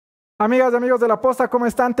Amigas y amigos de la Posta, ¿cómo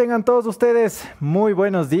están? Tengan todos ustedes muy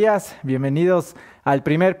buenos días. Bienvenidos al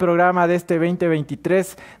primer programa de este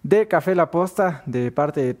 2023 de Café La Posta. De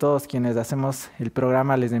parte de todos quienes hacemos el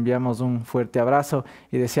programa, les enviamos un fuerte abrazo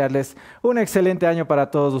y desearles un excelente año para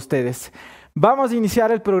todos ustedes. Vamos a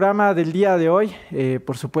iniciar el programa del día de hoy,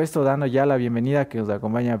 por supuesto dando ya la bienvenida que nos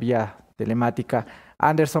acompaña vía telemática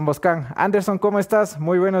Anderson Boscan. Anderson, ¿cómo estás?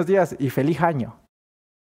 Muy buenos días y feliz año.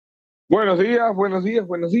 Buenos días, buenos días,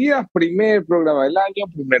 buenos días. Primer programa del año,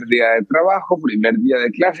 primer día de trabajo, primer día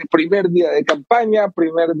de clase, primer día de campaña,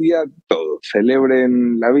 primer día de todo.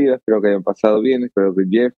 Celebren la vida, espero que hayan pasado bien, espero que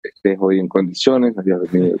Jeff estés hoy en condiciones, hayas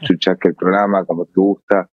venido a escuchar el programa como te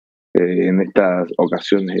gusta en estas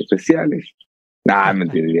ocasiones especiales. Nah,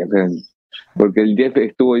 mentira, porque el Jeff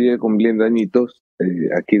estuvo ayer cumpliendo añitos.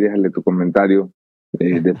 Aquí déjale tu comentario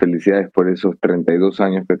de felicidades por esos 32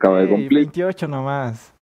 años que acaba de cumplir. 28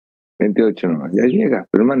 nomás. 28 nomás, ya llega,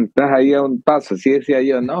 pero hermano, estás ahí a un paso. Si decía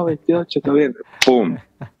yo, no, 28 está bien, ¡pum!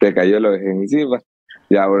 Te cayó la vejez encima.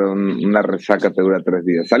 Ya ahora una resaca te dura 3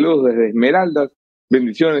 días. Saludos desde Esmeraldas,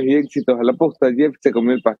 bendiciones y éxitos a la posta. Jeff se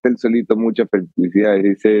comió el pastel solito, muchas felicidades,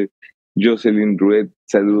 dice Jocelyn Ruet.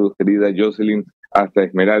 Saludos, querida Jocelyn, hasta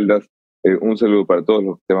Esmeraldas. Un saludo para todos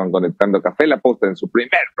los que se van conectando a Café La Posta en su primer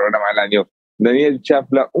programa del año. Daniel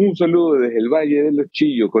Chapla, un saludo desde el Valle de los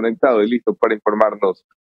Chillos, conectado y listo para informarnos.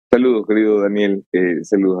 Saludos, querido Daniel.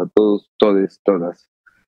 Saludos a todos, todas.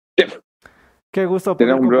 Jeff. Qué gusto.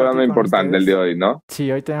 Tenemos un programa importante el de hoy, ¿no?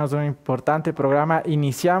 Sí, hoy tenemos un importante programa.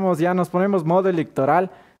 Iniciamos, ya nos ponemos modo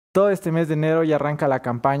electoral. Todo este mes de enero ya arranca la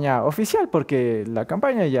campaña oficial, porque la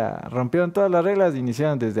campaña ya rompió en todas las reglas,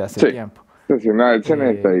 iniciaron desde hace tiempo. Sí, no, el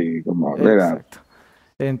CNE está ahí como... Exacto.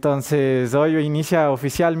 Entonces, hoy inicia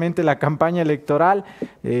oficialmente la campaña electoral.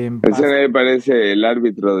 El CNE parece el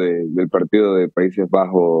árbitro del partido de Países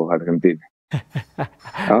Bajos, Argentina.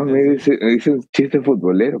 Me dice un chiste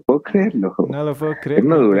futbolero, ¿puedo creerlo? No lo puedo creer. Es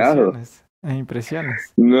madurado.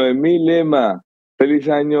 Impresiones. Noemí Lema, feliz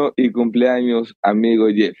año y cumpleaños, amigo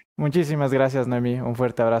Jeff. Muchísimas gracias, Noemí. Un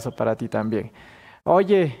fuerte abrazo para ti también.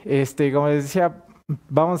 Oye, como les decía,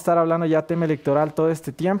 vamos a estar hablando ya tema electoral todo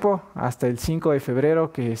este tiempo, hasta el 5 de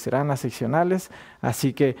febrero que serán las seccionales,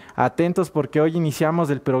 así que atentos porque hoy iniciamos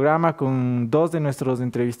el programa con 2 de nuestros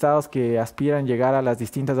entrevistados que aspiran llegar a las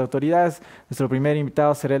distintas autoridades. Nuestro primer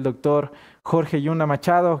invitado será el doctor Jorge Yunda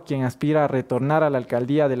Machado, quien aspira a retornar a la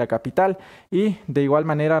alcaldía de la capital, y de igual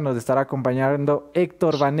manera nos estará acompañando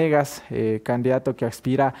Héctor Vanegas, candidato que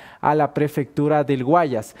aspira a la prefectura del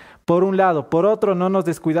Guayas. Por un lado, por otro, no nos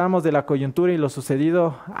descuidamos de la coyuntura y lo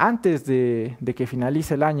sucedido antes de que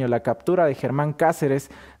finalice el año. La captura de Germán Cáceres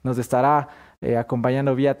nos estará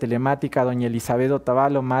acompañando vía telemática doña Elizabeth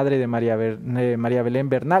Otavalo, madre de María Belén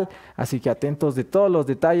Bernal, así que atentos de todos los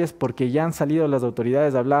detalles porque ya han salido las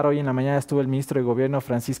autoridades a hablar. Hoy en la mañana estuvo el ministro de Gobierno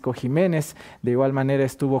Francisco Jiménez, de igual manera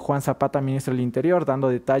estuvo Juan Zapata, ministro del Interior, dando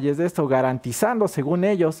detalles de esto, garantizando, según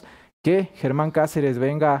ellos, que Germán Cáceres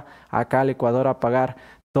venga acá al Ecuador a pagar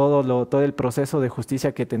todo el proceso de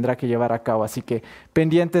justicia que tendrá que llevar a cabo, así que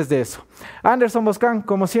pendientes de eso. Anderson Boscan,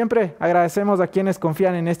 como siempre, agradecemos a quienes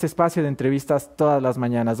confían en este espacio de entrevistas todas las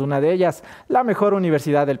mañanas, una de ellas, la mejor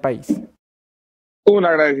universidad del país. Un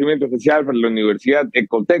agradecimiento especial para la Universidad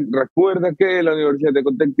Ecotec. Recuerda que la Universidad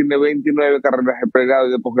Ecotec tiene 29 carreras de pregrado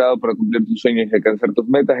y de posgrado para cumplir tus sueños y alcanzar tus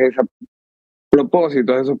metas. Esos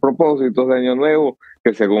propósitos de año nuevo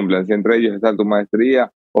que se cumplan. Si entre ellos está tu maestría,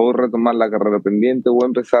 o retomar la carrera pendiente, o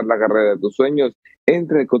empezar la carrera de tus sueños,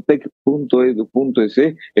 entra a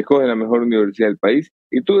ecotec.edu.es, escoge la mejor universidad del país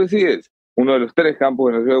y tú decides uno de los 3 campos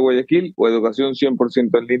de la ciudad de Guayaquil o educación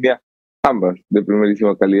 100% en línea, ambas de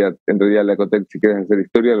primerísima calidad. Entra ya a la Ecotec. Si quieres hacer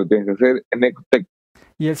historia, lo tienes que hacer en Ecotec.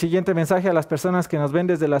 Y el siguiente mensaje a las personas que nos ven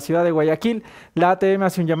desde la ciudad de Guayaquil: la ATM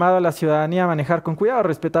hace un llamado a la ciudadanía a manejar con cuidado,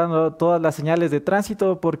 respetando todas las señales de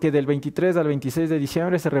tránsito, porque del 23 al 26 de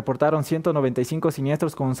diciembre se reportaron 195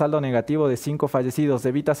 siniestros con un saldo negativo de 5 fallecidos.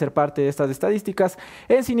 Evita ser parte de estas estadísticas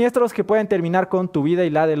en siniestros que pueden terminar con tu vida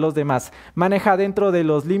y la de los demás. Maneja dentro de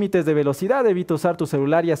los límites de velocidad, evita usar tu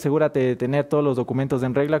celular y asegúrate de tener todos los documentos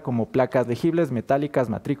en regla como placas legibles,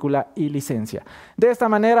 metálicas, matrícula y licencia. De esta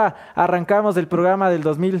manera arrancamos el programa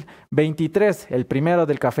del 2023, el primero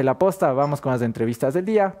del Café La Posta. Vamos con las entrevistas del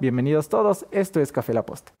día. Bienvenidos todos, esto es Café La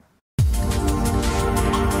Posta.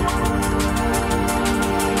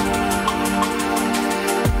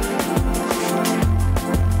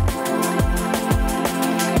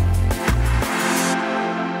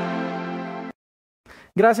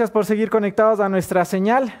 Gracias por seguir conectados a nuestra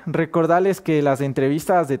señal. Recordarles que las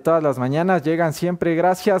entrevistas de todas las mañanas llegan siempre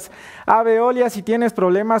gracias a Veolia. Si tienes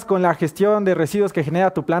problemas con la gestión de residuos que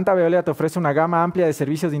genera tu planta, Veolia te ofrece una gama amplia de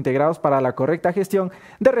servicios integrados para la correcta gestión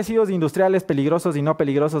de residuos industriales peligrosos y no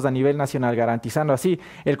peligrosos a nivel nacional, garantizando así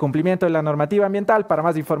el cumplimiento de la normativa ambiental. Para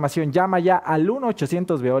más información, llama ya al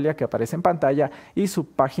 1-800 Veolia que aparece en pantalla y su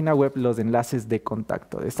página web, los enlaces de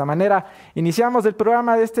contacto. De esta manera, iniciamos el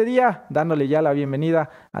programa de este día, dándole ya la bienvenida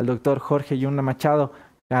al doctor Jorge Yunda Machado,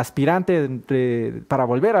 aspirante para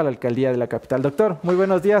volver a la alcaldía de la capital. Doctor, muy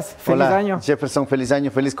buenos días, feliz año. Jefferson, feliz año,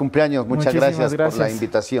 feliz cumpleaños. Muchas gracias por la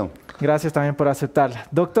invitación. Gracias también por aceptarla.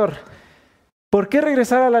 Doctor, ¿por qué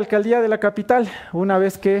regresar a la alcaldía de la capital? Una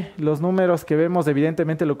vez que los números que vemos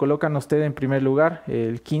evidentemente lo colocan a usted en primer lugar,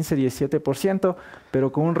 el 15-17%,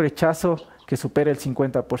 pero con un rechazo que supere el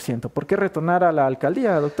 50%. ¿Por qué retornar a la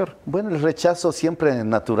alcaldía, doctor? Bueno, el rechazo siempre es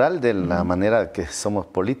natural de la manera que somos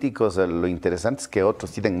políticos. Lo interesante es que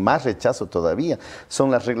otros tienen más rechazo todavía.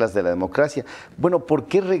 Son las reglas de la democracia. Bueno, ¿por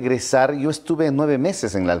qué regresar? Yo estuve 9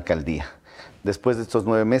 meses en la alcaldía. Después de estos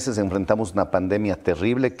 9 meses enfrentamos una pandemia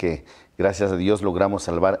terrible que, gracias a Dios, logramos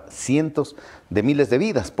salvar cientos de miles de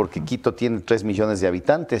vidas, porque Quito tiene 3 millones de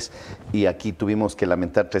habitantes y aquí tuvimos que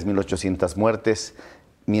lamentar 3.800 muertes,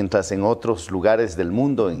 mientras en otros lugares del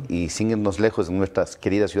mundo, y sin irnos lejos, en nuestra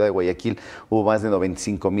querida ciudad de Guayaquil, hubo más de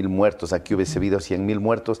 95.000 muertos, aquí hubiese habido 100.000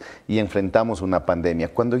 muertos y enfrentamos una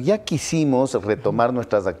pandemia. Cuando ya quisimos retomar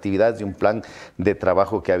nuestras actividades de un plan de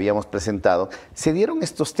trabajo que habíamos presentado, se dieron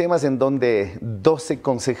estos temas en donde 12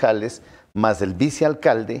 concejales más el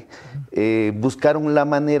vicealcalde buscaron la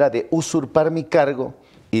manera de usurpar mi cargo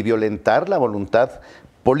y violentar la voluntad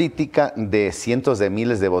política de cientos de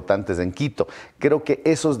miles de votantes en Quito. Creo que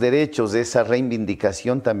esos derechos, esa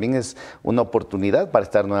reivindicación también es una oportunidad para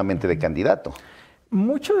estar nuevamente de candidato.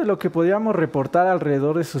 Mucho de lo que podíamos reportar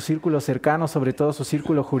alrededor de su círculo cercano, sobre todo su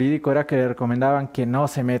círculo jurídico, era que le recomendaban que no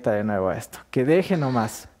se meta de nuevo a esto, que deje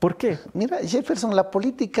nomás. ¿Por qué? Mira, Jefferson, la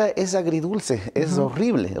política es agridulce, es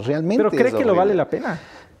horrible, realmente. ¿Pero cree que lo vale la pena?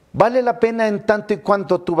 Vale la pena en tanto y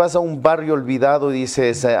cuanto tú vas a un barrio olvidado y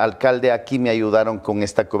dices, alcalde, aquí me ayudaron con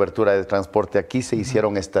esta cobertura de transporte, aquí se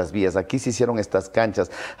hicieron estas vías, aquí se hicieron estas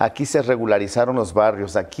canchas, aquí se regularizaron los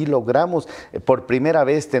barrios, aquí logramos por primera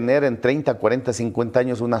vez tener en 30, 40, 50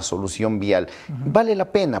 años una solución vial. Vale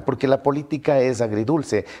la pena porque la política es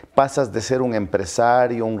agridulce. Pasas de ser un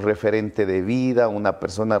empresario, un referente de vida, una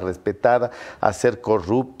persona respetada, a ser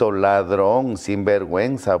corrupto, ladrón,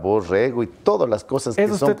 sinvergüenza, borrego y todas las cosas que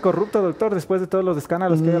son. ¿Corrupto, doctor, después de todos los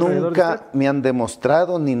escándalos que hay alrededor de usted? Nunca me han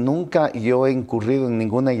demostrado, ni nunca yo he incurrido en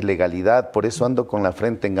ninguna ilegalidad, por eso ando con la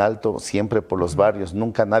frente en alto siempre por los barrios.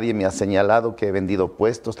 Nunca nadie me ha señalado que he vendido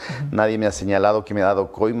puestos, nadie me ha señalado que me ha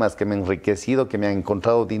dado coimas, que me he enriquecido, que me han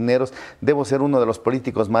encontrado dineros. Debo ser uno de los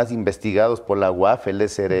políticos más investigados por la UAF, el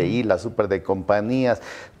SRI, la super de compañías,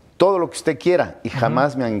 todo lo que usted quiera, y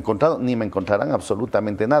jamás me han encontrado, ni me encontrarán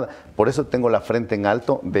absolutamente nada. Por eso tengo la frente en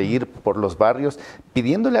alto de ir por los barrios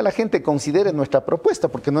pidiéndole a la gente que considere nuestra propuesta,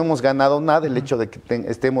 porque no hemos ganado nada. El hecho de que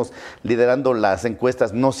estemos liderando las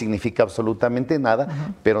encuestas no significa absolutamente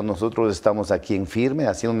nada, pero nosotros estamos aquí en firme,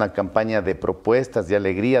 haciendo una campaña de propuestas, de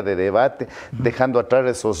alegría, de debate, dejando atrás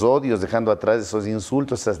esos odios, dejando atrás esos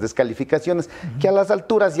insultos, esas descalificaciones, que a las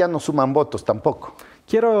alturas ya no suman votos tampoco.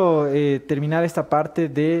 Quiero terminar esta parte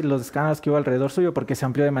de los escándalos que hubo alrededor suyo porque se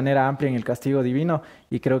amplió de manera amplia en el castigo divino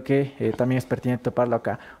y creo que también es pertinente toparlo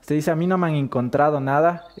acá. Usted dice, a mí no me han encontrado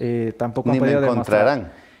nada, tampoco han podido demostrar. Ni me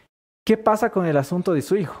encontrarán. ¿Qué pasa con el asunto de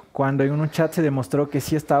su hijo? Cuando en un chat se demostró que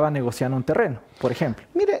sí estaba negociando un terreno, por ejemplo.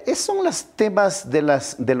 Mire, esos son los temas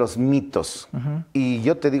de los mitos. Y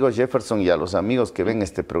yo te digo, Jefferson, y a los amigos que ven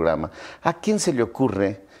este programa, ¿a quién se le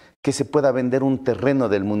ocurre que se pueda vender un terreno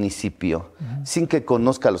del municipio sin que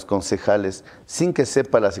conozca a los concejales, sin que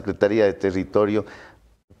sepa la Secretaría de Territorio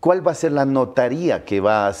cuál va a ser la notaría que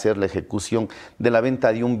va a hacer la ejecución de la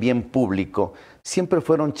venta de un bien público? Siempre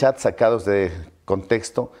fueron chats sacados de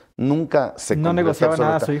contexto, nunca se ¿No negociaba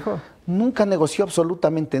nada a su hijo? Nunca negoció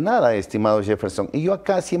absolutamente nada, estimado Jefferson. Y yo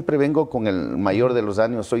acá siempre vengo con el mayor de los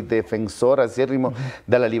años, soy defensor acérrimo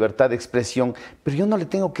de la libertad de expresión, pero yo no le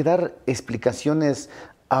tengo que dar explicaciones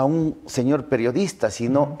a un señor periodista,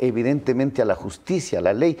 sino evidentemente a la justicia, a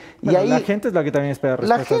la ley. Bueno, y ahí, la gente es la que también espera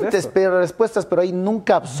respuestas. La gente espera respuestas, pero ahí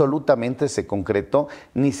nunca absolutamente se concretó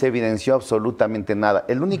ni se evidenció absolutamente nada.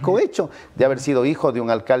 El único hecho de haber sido hijo de un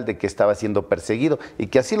alcalde que estaba siendo perseguido y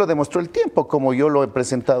que así lo demostró el tiempo, como yo lo he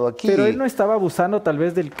presentado aquí. Pero él no estaba abusando tal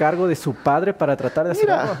vez del cargo de su padre para tratar de hacer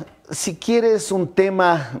algo. si quieres un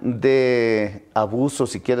tema de abuso,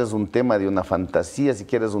 si quieres un tema de una fantasía, si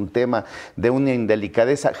quieres un tema de una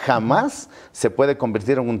indelicadeza, jamás se puede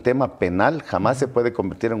convertir en un tema penal, jamás se puede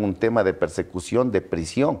convertir en un tema de persecución, de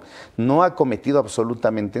prisión. No ha cometido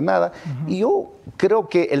absolutamente nada. Y yo creo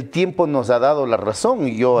que el tiempo nos ha dado la razón.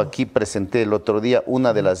 Yo aquí presenté el otro día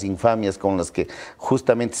una de las infamias con las que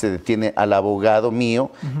justamente se detiene al abogado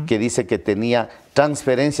mío, que dice que tenía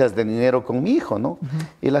transferencias de dinero con mi hijo, ¿no?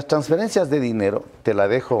 Y las transferencias de dinero, te la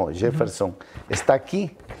dejo, Jefferson, está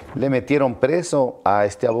aquí. Le metieron preso a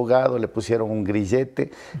este abogado, le pusieron un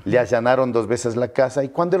grillete, le allanaron 2 veces la casa, y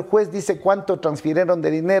cuando el juez dice cuánto transfirieron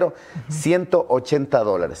de dinero,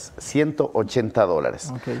 $180,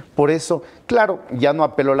 $180. Okay. Por eso, claro, ya no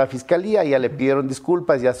apeló la fiscalía, ya le pidieron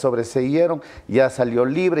disculpas, ya sobreseyeron, ya salió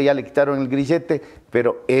libre, ya le quitaron el grillete,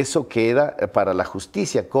 pero eso queda para la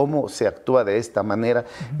justicia, cómo se actúa de esta manera,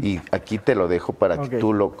 y aquí te lo dejo para que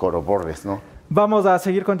tú lo corrobores, ¿no? Vamos a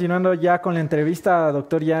seguir continuando ya con la entrevista,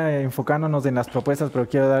 doctor, ya enfocándonos en las propuestas, pero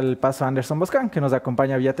quiero dar el paso a Anderson Boscan, que nos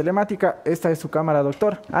acompaña vía telemática. Esta es su cámara,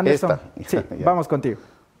 doctor. Anderson, sí, vamos contigo.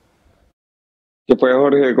 ¿Qué fue,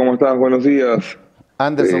 Jorge? ¿Cómo estás? Buenos días.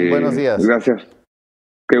 Anderson, buenos días. Gracias.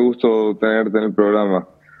 Qué gusto tenerte en el programa.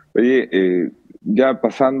 Oye, ya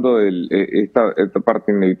pasando esta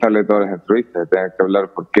parte inevitable de todas las entrevistas, de tener que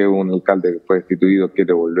hablar por qué un alcalde que fue destituido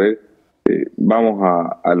quiere volver, vamos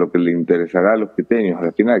a lo que le interesará a los quiteños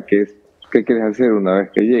al final, que es qué quieres hacer una vez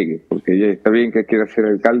que llegue, porque ya está bien que quiera ser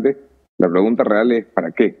alcalde, la pregunta real es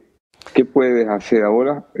 ¿para qué? ¿Qué puedes hacer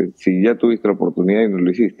ahora si ya tuviste la oportunidad y no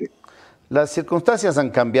lo hiciste? Las circunstancias han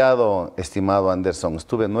cambiado, estimado Anderson.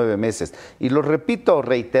 Estuve 9 meses y lo repito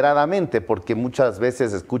reiteradamente porque muchas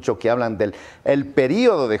veces escucho que hablan del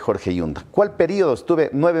periodo de Jorge Yunda. ¿Cuál periodo?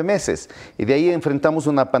 Estuve 9 meses y de ahí enfrentamos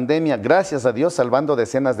una pandemia, gracias a Dios, salvando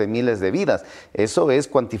decenas de miles de vidas. Eso es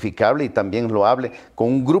cuantificable y también loable con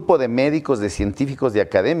un grupo de médicos, de científicos, de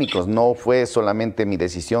académicos. No fue solamente mi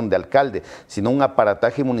decisión de alcalde, sino un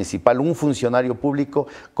aparataje municipal, un funcionario público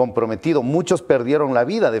comprometido. Muchos perdieron la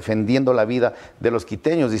vida defendiendo la vida de los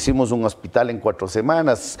quiteños. Hicimos un hospital en 4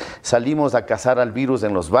 semanas, salimos a cazar al virus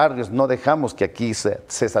en los barrios, no dejamos que aquí se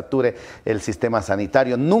sature el sistema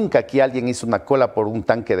sanitario, nunca aquí alguien hizo una cola por un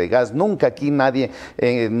tanque de gas, nunca aquí nadie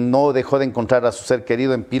no dejó de encontrar a su ser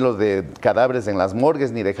querido en pilos de cadáveres en las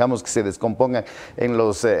morgues, ni dejamos que se descompongan en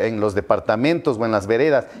los departamentos o en las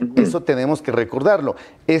veredas. Eso tenemos que recordarlo.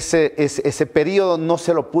 Ese periodo no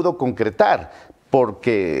se lo pudo concretar,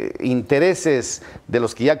 porque intereses de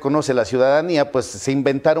los que ya conoce la ciudadanía, pues se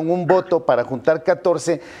inventaron un voto para juntar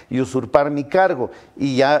 14 y usurpar mi cargo.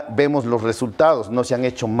 Y ya vemos los resultados, no se han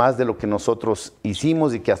hecho más de lo que nosotros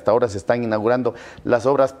hicimos y que hasta ahora se están inaugurando las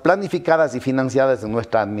obras planificadas y financiadas en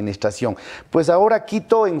nuestra administración. Pues ahora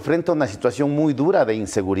Quito enfrenta una situación muy dura de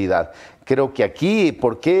inseguridad. Creo que aquí,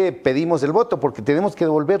 ¿por qué pedimos el voto? Porque tenemos que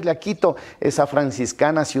devolverle a Quito esa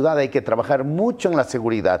franciscana ciudad. Hay que trabajar mucho en la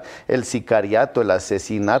seguridad, el sicariato, el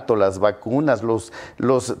asesinato, las vacunas, los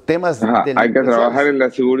temas hay que trabajar en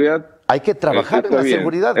la seguridad. Hay que trabajar en la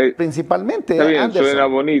seguridad principalmente. Está bien, Anderson. Suena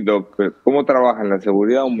bonito, pero ¿cómo trabaja en la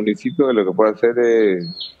seguridad un municipio que lo que puede hacer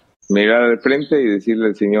es mirar al frente y decirle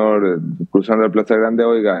al señor cruzando la Plaza Grande,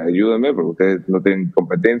 oiga, ayúdeme, porque ustedes no tienen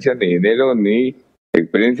competencia, ni dinero, ni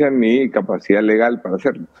experiencia ni capacidad legal para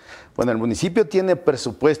hacerlo? Bueno, el municipio tiene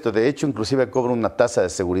presupuesto, de hecho, inclusive cobra una tasa de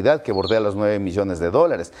seguridad que bordea los $9 millones.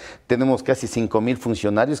 Tenemos casi 5,000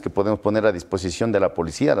 funcionarios que podemos poner a disposición de la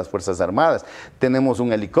policía, las Fuerzas Armadas. Tenemos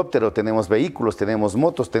un helicóptero, tenemos vehículos, tenemos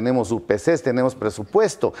motos, tenemos UPCs, tenemos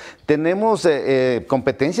presupuesto. Tenemos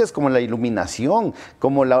competencias como la iluminación,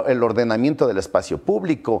 como el ordenamiento del espacio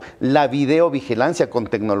público, la videovigilancia con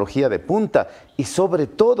tecnología de punta y sobre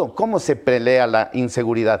todo, cómo se pelea la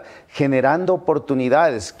inseguridad, generando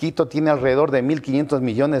oportunidades. Quito tiene alrededor de $1.500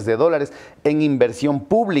 millones en inversión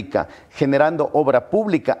pública, generando obra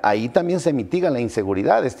pública. Ahí también se mitiga la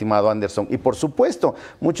inseguridad, estimado Anderson. Y por supuesto,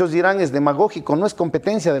 muchos dirán es demagógico, no es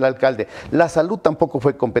competencia del alcalde. La salud tampoco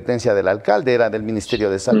fue competencia del alcalde, era del Ministerio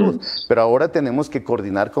de Salud. Pero ahora tenemos que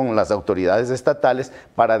coordinar con las autoridades estatales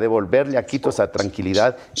para devolverle a Quito esa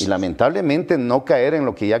tranquilidad y lamentablemente no caer en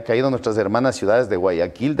lo que ya ha caído nuestras hermanas ciudades de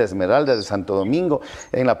Guayaquil, de Esmeralda, de Santo Domingo,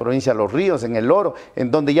 en la provincia de Los Ríos, en El Oro,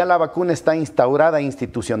 en donde ya la vacuna está instaurada e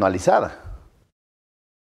institucionalizada.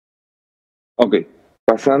 Ok,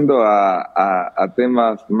 pasando a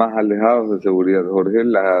temas más alejados de seguridad, Jorge,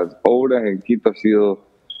 las obras en Quito han sido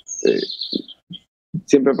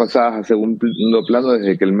siempre pasadas a segundo plano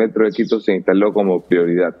desde que el metro de Quito se instaló como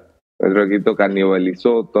prioridad. El metro de Quito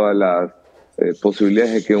canibalizó todas las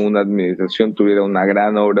posibilidades de que una administración tuviera una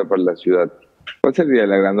gran obra para la ciudad. ¿Cuál sería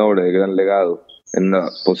la gran obra, el gran legado en la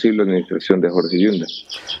posible administración de Jorge Yunda?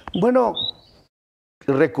 Bueno,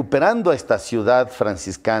 recuperando a esta ciudad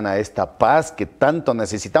franciscana, esta paz que tanto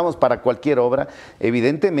necesitamos para cualquier obra,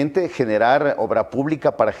 evidentemente generar obra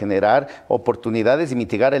pública para generar oportunidades y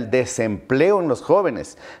mitigar el desempleo en los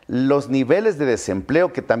jóvenes. Los niveles de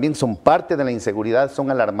desempleo, que también son parte de la inseguridad, son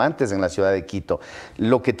alarmantes en la ciudad de Quito.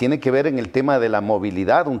 Lo que tiene que ver en el tema de la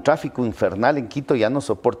movilidad, un tráfico infernal en Quito ya no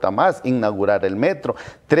soporta más. Inaugurar el metro,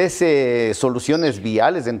 13 soluciones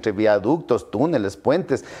viales entre viaductos, túneles,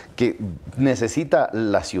 puentes, que necesita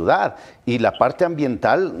la ciudad. Y la parte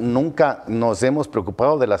ambiental, nunca nos hemos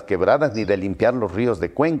preocupado de las quebradas ni de limpiar los ríos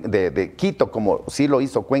de Quito, como sí lo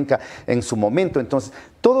hizo Cuenca en su momento. Entonces,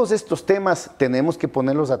 todos estos temas tenemos que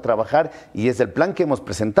ponerlos a trabajar y es el plan que hemos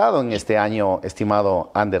presentado en este año, estimado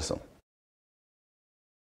Anderson.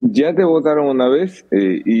 Ya te votaron una vez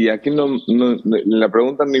y aquí la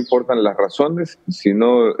pregunta no importan las razones,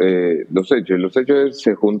 sino los hechos. Los hechos es,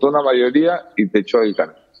 se juntó una mayoría y te echó del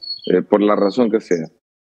cargo, por la razón que sea.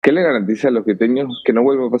 ¿Qué le garantiza a los quiteños que no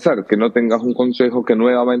vuelva a pasar? Que no tengas un consejo que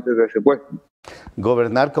nuevamente te puesto.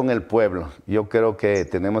 Gobernar con el pueblo. Yo creo que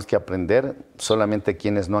tenemos que aprender. Solamente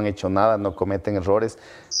quienes no han hecho nada no cometen errores.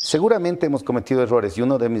 Seguramente hemos cometido errores y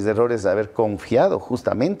uno de mis errores es haber confiado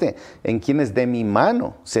justamente en quienes de mi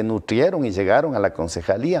mano se nutrieron y llegaron a la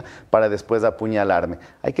concejalía para después apuñalarme.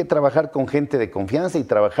 Hay que trabajar con gente de confianza y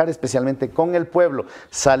trabajar especialmente con el pueblo.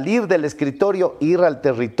 Salir del escritorio, ir al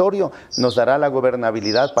territorio, nos dará la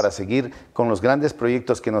gobernabilidad para seguir con los grandes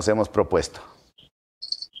proyectos que nos hemos propuesto.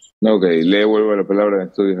 Ok, le devuelvo la palabra en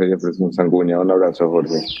estudios de Jefferson Sanguña. Un abrazo,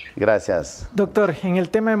 Jorge. Gracias. Doctor, en el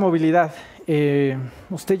tema de movilidad,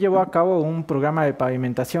 usted llevó a cabo un programa de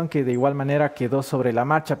pavimentación que de igual manera quedó sobre la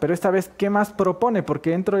marcha, pero esta vez, ¿qué más propone? Porque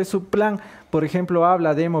dentro de su plan, por ejemplo,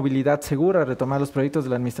 habla de movilidad segura, retomar los proyectos de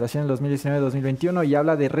la administración en 2019-2021 y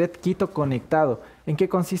habla de Red Quito Conectado. ¿En qué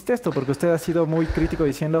consiste esto? Porque usted ha sido muy crítico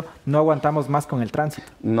diciendo no aguantamos más con el tránsito.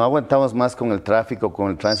 No aguantamos más con el tráfico,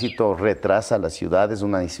 con el tránsito retrasa la ciudad, es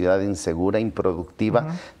una ciudad insegura, improductiva,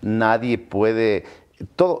 nadie puede...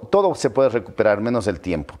 Todo se puede recuperar, menos el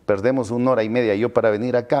tiempo. Perdemos 1 hora y media. Yo para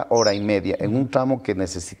venir acá, 1 hora y media, en un tramo que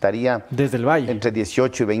necesitaría... Desde el valle. Entre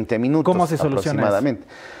 18 y 20 minutos. ¿Cómo se soluciona aproximadamente?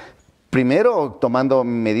 Eso? Primero, tomando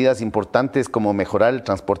medidas importantes como mejorar el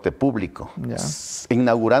transporte público,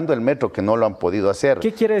 inaugurando el metro, que no lo han podido hacer.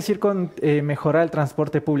 ¿Qué quiere decir con mejorar el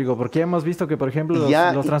transporte público? Porque hemos visto que, por ejemplo,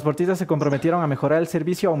 los transportistas se comprometieron a mejorar el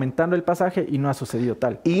servicio aumentando el pasaje y no ha sucedido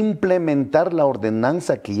tal. Implementar la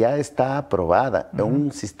ordenanza que ya está aprobada,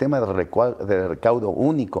 un sistema de recaudo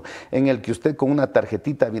único, en el que usted con una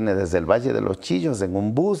tarjetita viene desde el Valle de los Chillos en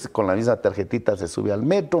un bus, con la misma tarjetita se sube al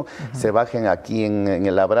metro, se bajen aquí en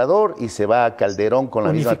el Labrador y se va a Calderón con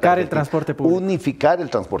la misma tarjetita. Unificar el transporte público. Unificar el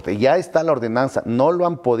transporte. Ya está la ordenanza. No lo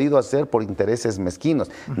han podido hacer por intereses mezquinos.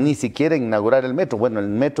 Ni siquiera inaugurar el metro. Bueno, el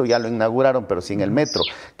metro ya lo inauguraron, pero sin el metro,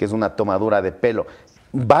 que es una tomadura de pelo.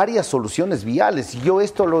 Varias soluciones viales. Yo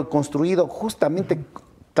esto lo he construido justamente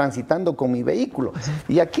transitando con mi vehículo.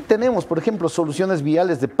 Y aquí tenemos, por ejemplo, soluciones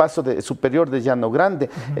viales de paso superior de Llano Grande,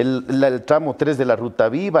 el tramo 3 de la Ruta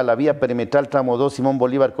Viva, la vía perimetral tramo 2 Simón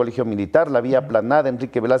Bolívar Colegio Militar, la vía aplanada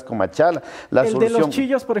Enrique Velasco Machala. De los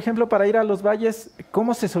Chillos, por ejemplo, para ir a los valles,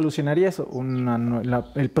 ¿cómo se solucionaría eso?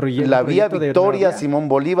 El proyecto. La vía Victoria Simón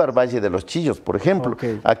Bolívar Valle de los Chillos, por ejemplo.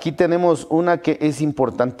 Aquí tenemos una que es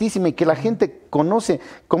importantísima y que la gente conoce,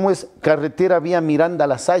 como es carretera vía Miranda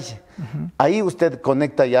La Salle. Ahí usted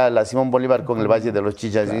conecta ya la Simón Bolívar con el Valle de los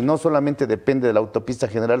Chillas y no solamente depende de la autopista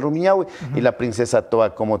General Rumiñahui y la Princesa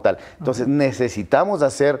Toa como tal. Entonces necesitamos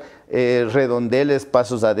hacer redondeles,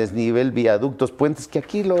 pasos a desnivel, viaductos, puentes, que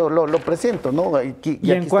aquí lo presento, ¿no?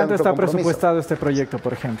 ¿Y en cuánto está presupuestado este proyecto,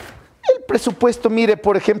 por ejemplo? El presupuesto, mire,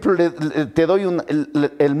 por ejemplo, te doy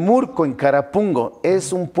el Murco en Carapungo,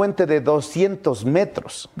 es un puente de 200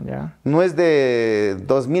 metros. No es de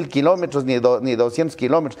 2.000 kilómetros ni 200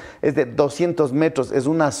 kilómetros, es de 200 metros. Es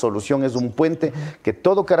una solución, es un puente que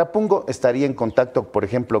todo Carapungo estaría en contacto, por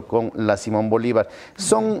ejemplo, con la Simón Bolívar.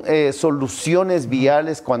 Son soluciones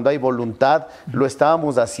viales cuando hay voluntad. Lo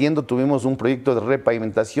estábamos haciendo, tuvimos un proyecto de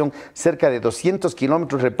repavimentación, cerca de 200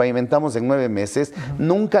 kilómetros repavimentamos en 9 meses.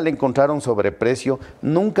 Nunca le encontraron sobreprecio,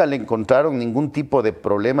 nunca le encontraron ningún tipo de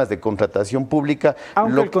problemas de contratación pública.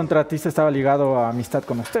 Aunque el contratista estaba ligado a amistad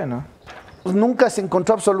con usted, ¿no? Pues nunca se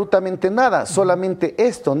encontró absolutamente nada, solamente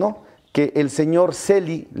esto, ¿no? Que el señor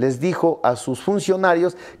Celi les dijo a sus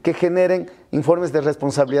funcionarios que generen informes de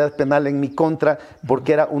responsabilidad penal en mi contra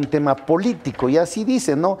porque era un tema político. Y así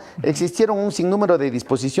dice, ¿no? Existieron un sinnúmero de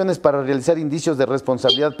disposiciones para realizar indicios de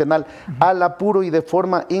responsabilidad penal al apuro y de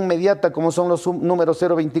forma inmediata, como son los números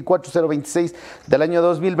 024, 026 del año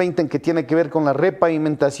 2020, en que tiene que ver con la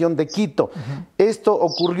repavimentación de Quito. Esto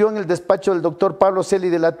ocurrió en el despacho del doctor Pablo Celi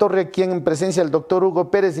de la Torre, quien en presencia del doctor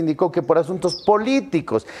Hugo Pérez indicó que por asuntos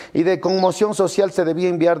políticos y de conmoción social se debía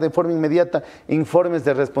enviar de forma inmediata informes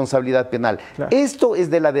de responsabilidad penal. Claro. Esto es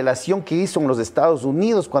de la delación que hizo en los Estados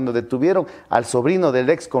Unidos cuando detuvieron al sobrino del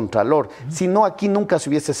ex contralor. Si no, aquí nunca se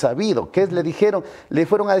hubiese sabido. ¿Qué le dijeron? Le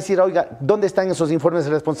fueron a decir, oiga, ¿dónde están esos informes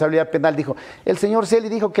de responsabilidad penal? Dijo, el señor Celi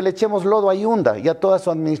dijo que le echemos lodo a Yunda y a toda su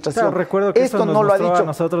administración. Claro, recuerdo que esto no lo ha dicho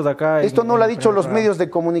nosotros acá. Esto no lo ha dicho los medios de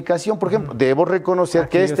comunicación, por ejemplo. Debo reconocer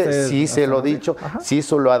que sí se lo ha dicho, sí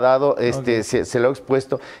se lo ha dado, se lo ha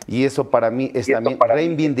expuesto, y eso para mí es también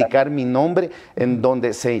reivindicar mi nombre, en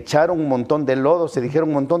donde se echaron un montón de lodo, se dijeron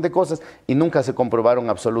un montón de cosas y nunca se comprobaron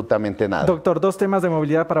absolutamente nada. Doctor, dos temas de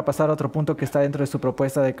movilidad para pasar a otro punto que está dentro de su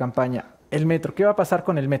propuesta de campaña. El metro, ¿qué va a pasar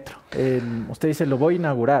con el metro? Usted dice, lo voy a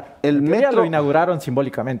inaugurar. El metro ya lo inauguraron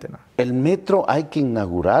simbólicamente, ¿no? El metro hay que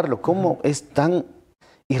inaugurarlo. ¿Cómo es tan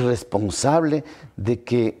irresponsable de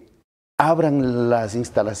que abran las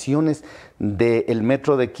instalaciones del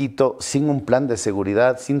metro de Quito sin un plan de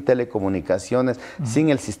seguridad, sin telecomunicaciones, sin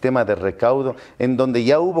el sistema de recaudo, en donde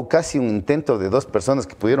ya hubo casi un intento de 2 personas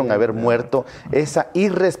que pudieron haber muerto? Esa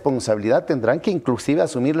irresponsabilidad tendrán que inclusive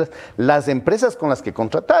asumirlas las empresas con las que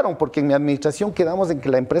contrataron, porque en mi administración quedamos en que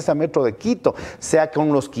la empresa Metro de Quito, sea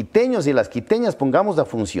con los quiteños y las quiteñas, pongamos a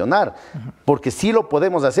funcionar, porque sí lo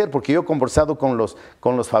podemos hacer, porque yo he conversado con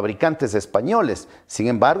los fabricantes españoles. Sin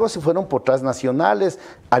embargo, se fueron por transnacionales,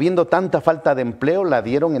 habiendo tanta falta de empleo, la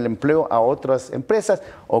dieron el empleo a otras empresas.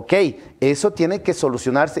 Ok, eso tiene que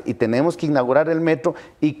solucionarse y tenemos que inaugurar el metro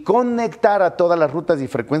y conectar a todas las rutas y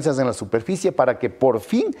frecuencias en la superficie para que por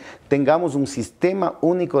fin tengamos un sistema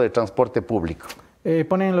único de transporte público.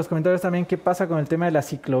 Ponen en los comentarios también qué pasa con el tema de las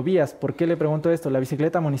ciclovías. ¿Por qué le pregunto esto? La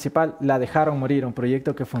bicicleta municipal la dejaron morir, un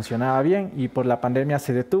proyecto que funcionaba bien y por la pandemia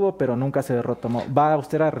se detuvo, pero nunca se retomó. ¿Va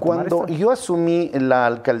usted a retomar Cuando esto? yo asumí la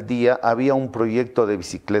alcaldía, había un proyecto de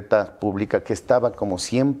bicicleta pública que estaba, como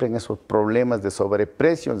siempre, en esos problemas de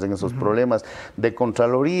sobreprecios, en esos problemas de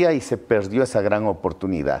Contraloría, y se perdió esa gran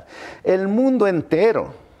oportunidad. El mundo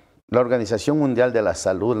entero, la Organización Mundial de la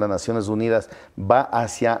Salud, las Naciones Unidas, va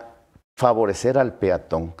hacia favorecer al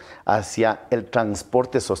peatón, hacia el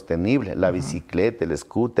transporte sostenible, la bicicleta, el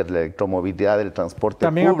scooter, la electromovilidad, el transporte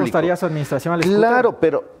 ¿También público. apostaría su administración al scooter? Claro,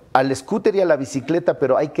 pero al scooter y a la bicicleta,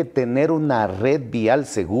 pero hay que tener una red vial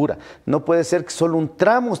segura. No puede ser que solo un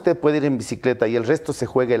tramo usted puede ir en bicicleta y el resto se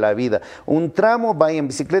juegue la vida. Un tramo vaya en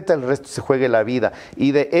bicicleta, el resto se juegue la vida.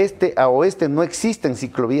 Y de este a oeste no existen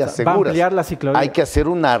ciclovías seguras. ¿Va a ampliar la ciclovía? Hay que hacer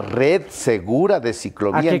una red segura de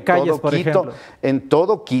ciclovía en todo Quito, en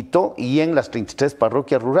todo Quito y en las 33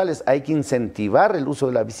 parroquias rurales. Hay que incentivar el uso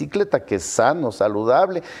de la bicicleta, que es sano,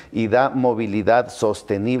 saludable y da movilidad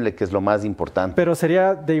sostenible, que es lo más importante. Pero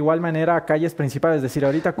sería de igual manera calles principales, es decir,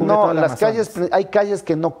 ahorita cubre toda la calles, hay calles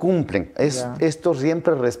que no cumplen. Esto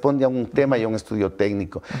siempre responde a un tema y a un estudio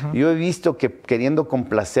técnico. Yo he visto que queriendo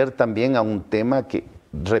complacer también a un tema que,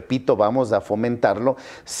 repito, vamos a fomentarlo,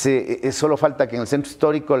 solo falta que en el centro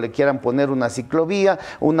histórico le quieran poner una ciclovía,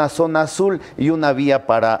 una zona azul y una vía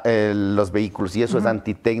para los vehículos, y eso es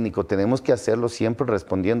antitécnico. Tenemos que hacerlo siempre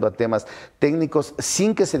respondiendo a temas técnicos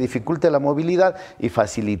sin que se dificulte la movilidad y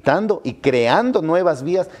facilitando y creando nuevas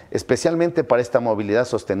vías, especialmente para esta movilidad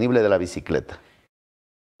sostenible de la bicicleta.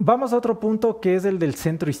 Vamos a otro punto, que es el del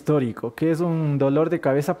centro histórico, que es un dolor de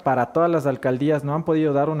cabeza para todas las alcaldías. No han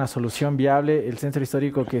podido dar una solución viable. El centro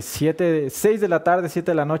histórico, que 6 de la tarde, 7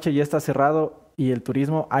 de la noche ya está cerrado y el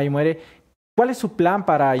turismo ahí muere. ¿Cuál es su plan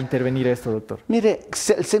para intervenir esto, doctor? Mire,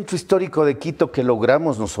 el centro histórico de Quito, que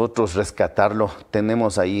logramos nosotros rescatarlo,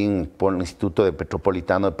 tenemos ahí por el Instituto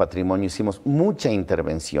Metropolitano de Patrimonio, hicimos mucha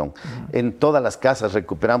intervención en todas las casas.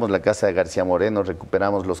 Recuperamos la casa de García Moreno,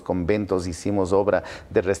 recuperamos los conventos, hicimos obra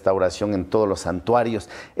de restauración en todos los santuarios.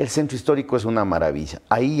 El centro histórico es una maravilla.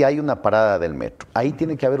 Ahí hay una parada del metro, ahí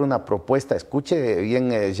tiene que haber una propuesta. Escuche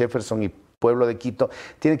bien, Jefferson y pueblo de Quito,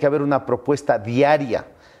 tiene que haber una propuesta diaria.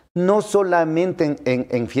 No solamente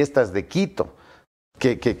en fiestas de Quito,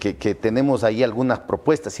 que tenemos ahí algunas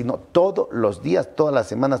propuestas, sino todos los días, todas las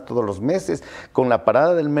semanas, todos los meses. Con la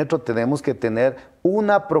parada del metro tenemos que tener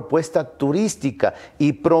una propuesta turística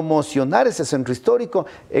y promocionar ese centro histórico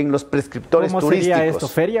en los prescriptores turísticos. ¿Cómo sería esto?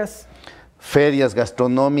 ¿Ferias? ferias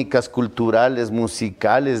gastronómicas, culturales,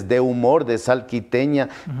 musicales, de humor, de salquiteña,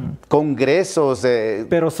 congresos.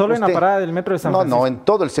 Pero solo en la parada del metro de San Francisco. No, en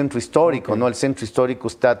todo el centro histórico, ¿no? El centro histórico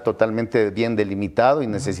está totalmente bien delimitado y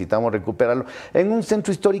necesitamos recuperarlo. En un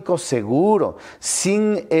centro histórico seguro,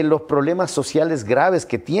 sin los problemas sociales graves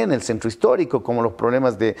que tiene el centro histórico, como los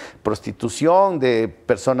problemas de prostitución, de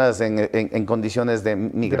personas en condiciones de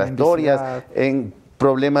migratorias, en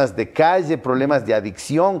problemas de calle, problemas de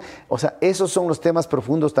adicción. O sea, esos son los temas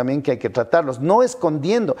profundos también que hay que tratarlos, no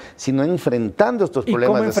escondiendo, sino enfrentando estos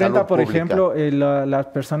problemas de salud pública. ¿Y cómo enfrenta, por ejemplo, las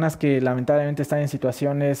personas que lamentablemente están en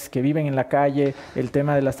situaciones, que viven en la calle, el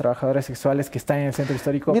tema de las trabajadoras sexuales que están en el centro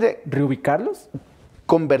histórico? Mire, ¿reubicarlos?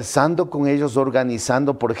 Conversando con ellos,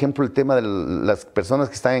 organizando, por ejemplo, el tema de las personas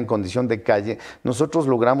que están en condición de calle. Nosotros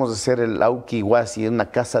logramos hacer el Auquihuasi,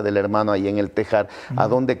 una casa del hermano ahí en el Tejar, a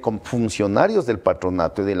donde con funcionarios del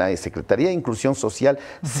patronato y de la Secretaría de Inclusión Social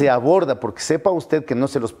se aborda, porque sepa usted que no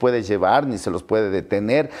se los puede llevar ni se los puede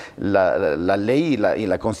detener, la ley y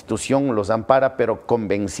la Constitución los ampara, pero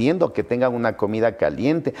convenciendo a que tengan una comida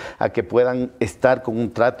caliente, a que puedan estar con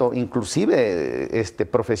un trato inclusive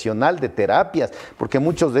profesional de terapias, porque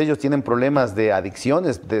muchos de ellos tienen problemas de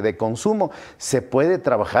adicciones, de consumo. Se puede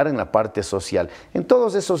trabajar en la parte social. En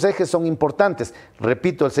todos esos ejes son importantes.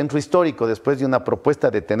 Repito, el centro histórico, después de una propuesta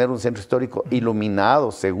de tener un centro histórico iluminado,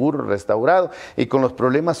 seguro, restaurado y con los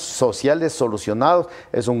problemas sociales solucionados,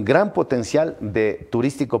 es un gran potencial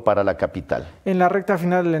turístico para la capital. En la recta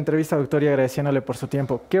final de la entrevista, doctor, y agradeciéndole por su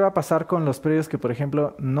tiempo, ¿qué va a pasar con los predios que, por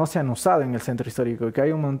ejemplo, no se han usado en el centro histórico? Que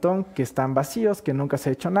hay un montón que están vacíos, que nunca se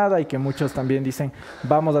ha hecho nada y que muchos también dicen,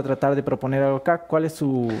 vamos a tratar de proponer algo acá. ¿Cuál es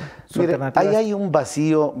su alternativa? Ahí hay un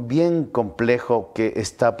vacío bien complejo que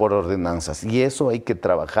está por ordenanzas y eso hay que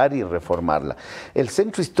trabajar y reformarla. El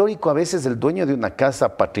centro histórico, a veces el dueño de una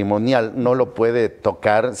casa patrimonial no lo puede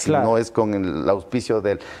tocar si no es con el auspicio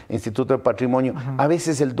del Instituto de Patrimonio. A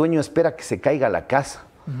veces el dueño espera que se caiga la casa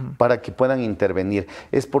para que puedan intervenir.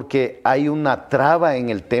 Es porque hay una traba en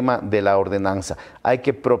el tema de la ordenanza. Hay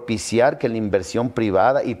que propiciar que la inversión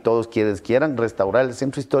privada y todos quienes quieran restaurar el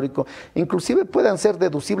centro histórico, inclusive puedan ser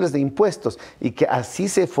deducibles de impuestos y que así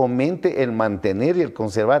se fomente el mantener y el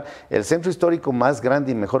conservar el centro histórico más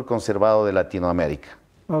grande y mejor conservado de Latinoamérica.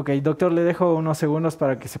 Ok, doctor, le dejo unos segundos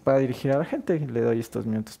para que se pueda dirigir a la gente. Le doy estos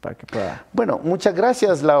minutos para que pueda. Bueno, muchas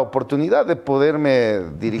gracias. La oportunidad de poderme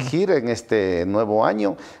dirigir en este nuevo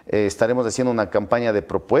año. Estaremos haciendo una campaña de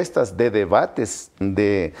propuestas, de debates,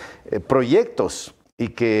 de proyectos y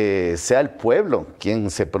que sea el pueblo quien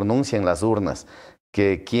se pronuncie en las urnas.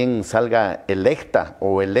 Que quien salga electa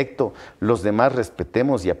o electo, los demás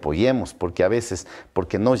respetemos y apoyemos, porque a veces,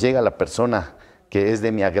 porque no llega la persona que es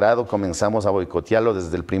de mi agrado, comenzamos a boicotearlo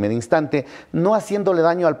desde el primer instante, no haciéndole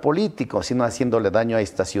daño al político, sino haciéndole daño a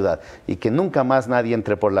esta ciudad y que nunca más nadie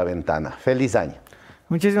entre por la ventana. Feliz año.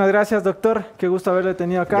 Muchísimas gracias, doctor. Qué gusto haberle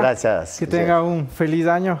tenido acá. Gracias. Que tenga un feliz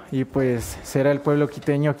año y pues será el pueblo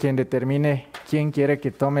quiteño quien determine quién quiere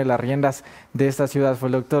que tome las riendas de esta ciudad. Fue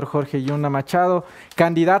el doctor Jorge Yunda Machado,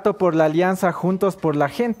 candidato por la alianza Juntos por la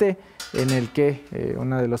Gente, en el que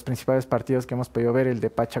uno de los principales partidos que hemos podido ver, el de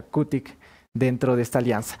Pachacutic, dentro de esta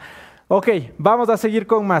alianza. Ok, vamos a seguir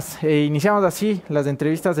con más. Iniciamos así las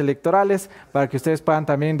entrevistas electorales para que ustedes puedan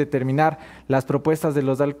también determinar las propuestas de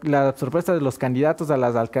los candidatos a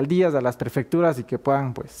las alcaldías, a las prefecturas y que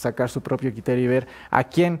puedan pues sacar su propio criterio y ver a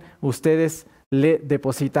quién ustedes le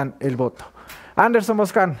depositan el voto. Anderson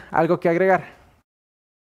Boscan, ¿algo que agregar?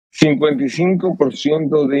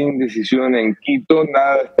 55% de indecisión en Quito,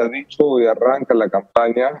 nada está dicho, hoy arranca la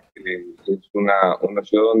campaña, es una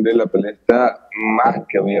ciudad donde la pelea está más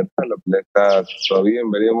que abierta, la pelea está todavía,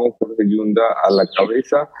 veremos Jorge Yunda a la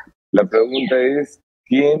cabeza. La pregunta es,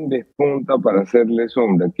 ¿quién despunta para hacerle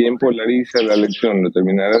sombra? ¿Quién polariza la elección? Lo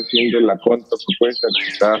terminará siendo la contrapropuesta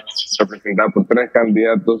que está representada por tres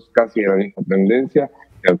candidatos casi de la misma tendencia,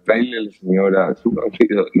 el Fraile, la señora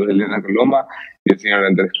Luz Helena Coloma y el señor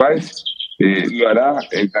Andrés Páez. Lo hará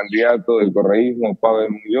el candidato del correísmo,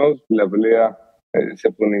 Pavel Muñoz. La pelea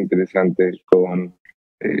se pone interesante con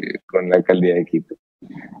la alcaldía de Quito.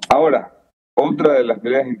 Ahora, otra de las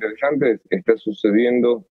peleas interesantes está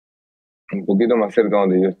sucediendo un poquito más cerca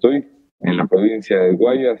donde yo estoy, en la provincia de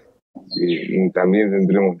Guayas. También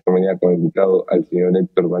tendremos esta mañana como invitado al señor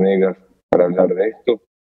Héctor Vanegas para hablar de esto.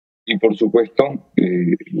 Y por supuesto,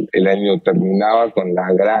 el año terminaba con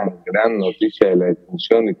la gran noticia de la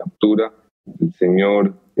detención y captura del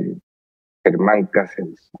señor Germán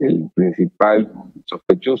Cáceres, el principal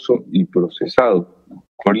sospechoso y procesado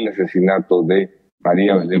por el asesinato de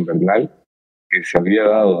María Belén Bernal, que se había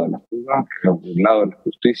dado a la fuga, que había burlado a la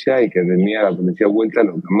justicia y que tenía la policía vuelta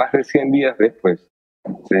loca. Más de 100 días después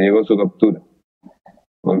se llegó a su captura.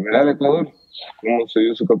 ¿Volverá al Ecuador? ¿Cómo se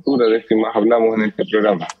dio su captura? De esto y más hablamos en este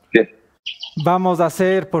programa. ¿Qué? Vamos a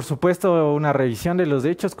hacer, por supuesto, una revisión de los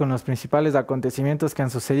hechos con los principales acontecimientos que han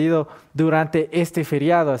sucedido durante este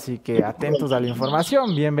feriado, así que atentos a la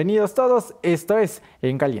información. Bienvenidos todos, esto es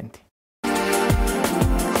En Caliente.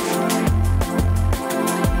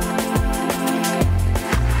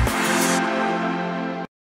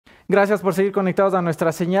 Gracias por seguir conectados a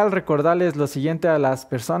nuestra señal. Recordarles lo siguiente a las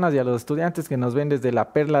personas y a los estudiantes que nos ven desde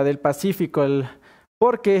la Perla del Pacífico,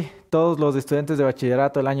 porque todos los estudiantes de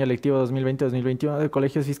bachillerato del año lectivo 2020-2021 de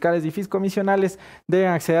colegios fiscales y fiscomisionales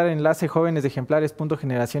deben acceder al enlace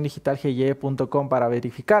jóvenesejemplares.generaciondigitalgie.com para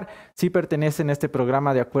verificar si pertenecen a este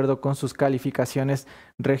programa de acuerdo con sus calificaciones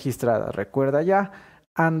registradas. Recuerda ya,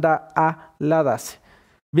 anda a la DACE.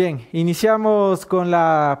 Bien, iniciamos con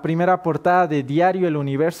la primera portada de Diario El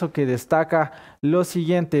Universo, que destaca lo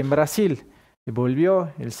siguiente. En Brasil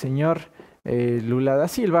volvió el señor Lula da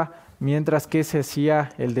Silva, mientras que se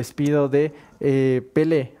hacía el despido de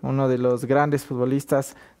Pelé, uno de los grandes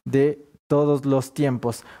futbolistas de todos los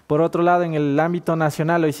tiempos. Por otro lado, en el ámbito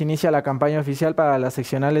nacional, hoy se inicia la campaña oficial para las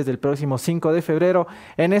seccionales del próximo 5 de febrero.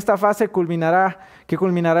 En esta fase que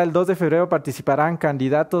culminará el 2 de febrero, participarán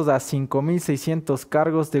candidatos a 5.600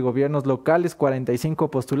 cargos de gobiernos locales, 45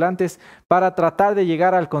 postulantes, para tratar de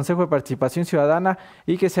llegar al Consejo de Participación Ciudadana,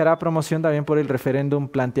 y que se hará promoción también por el referéndum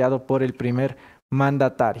planteado por el primer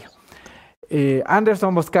mandatario.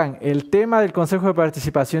 Anderson Boscan, el tema del Consejo de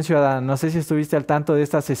Participación Ciudadana, no sé si estuviste al tanto de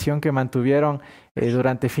esta sesión que mantuvieron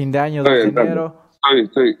durante fin de año, 2 de enero.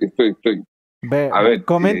 Estoy. A ver,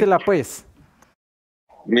 coméntela pues.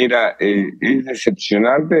 Mira, es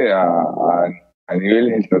decepcionante a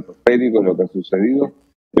niveles estratosféricos lo que ha sucedido.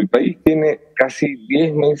 El país tiene casi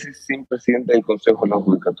 10 meses sin presidente del Consejo de la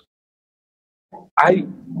Judicatura. Hay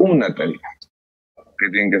una tarea que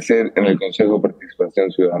tienen que hacer en el Consejo de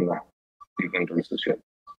Participación Ciudadana y Control Social: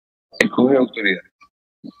 escoger autoridades.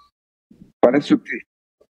 Para eso existe,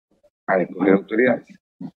 a escoger autoridades.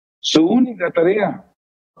 Su única tarea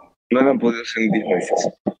no la han podido hacer en 10 meses.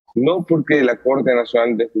 No porque la Corte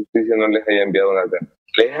Nacional de Justicia no les haya enviado una terna.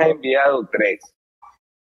 Les ha enviado 3.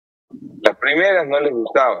 Las primeras no les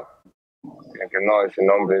gustaba. Decían que no, ese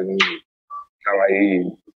nombre estaba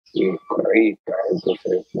ahí correísta,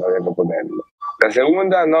 entonces no había que ponerlo. La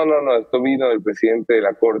segunda, no, esto vino del presidente de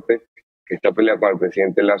la Corte, que está peleado con el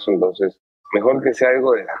presidente Lazo, entonces mejor que sea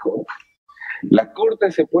algo de la Corte. La Corte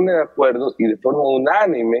se pone de acuerdo y de forma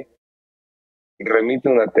unánime remite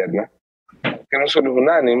una terna, que no solo es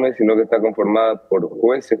unánime, sino que está conformada por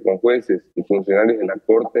jueces y funcionarios de la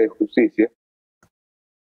Corte de Justicia,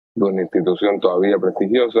 una institución todavía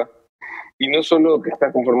prestigiosa, y no solo que está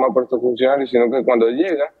conformada por estos funcionarios, sino que cuando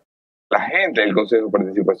llega la gente del Consejo de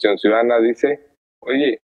Participación Ciudadana dice: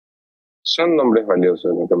 oye, son nombres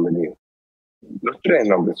valiosos los que han venido. Los 3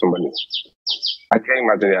 nombres son valiosos. Aquí hay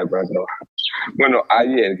material para trabajar. Bueno,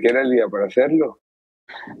 ayer, que era el día para hacerlo,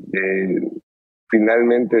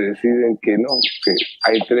 finalmente deciden que no, que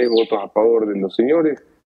hay 3 votos a favor de los señores.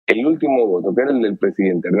 El último voto, que era el del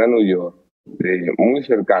presidente Hernán Ulloa, muy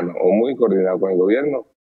cercano o muy coordinado con el gobierno,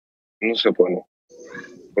 no se pone.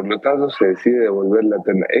 Por lo tanto, se decide devolver la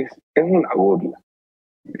terna. Es una burla.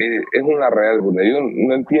 Es una real burla. Yo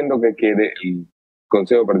no entiendo qué quiere el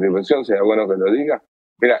Consejo de Participación, sea bueno que lo diga.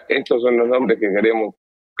 Mira, estos son los nombres que queremos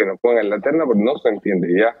que nos pongan en la terna, pero no se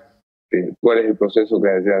entiende ya cuál es el proceso que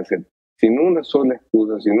desean hacer. Sin una sola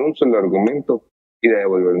excusa, sin un solo argumento, ir a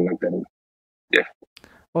devolver una terna. Ya.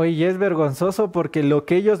 Oye, es vergonzoso porque lo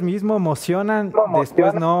que ellos mismos mocionan,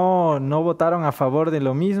 después no votaron a favor de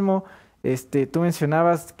lo mismo. Tú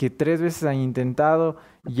mencionabas que 3 veces han intentado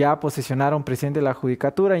ya posesionar a un presidente de la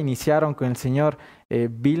Judicatura. Iniciaron con el señor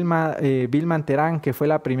Vilman Terán, que fue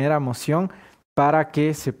la primera moción para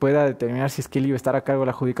que se pueda determinar si es que él iba a estar a cargo de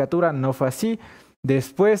la Judicatura. No fue así.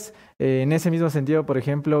 Después, en ese mismo sentido, por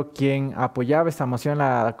ejemplo, quien apoyaba esta moción,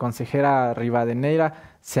 la consejera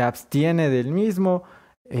Rivadeneira, se abstiene del mismo.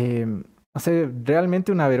 O sea,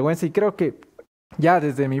 realmente una vergüenza, y creo que ya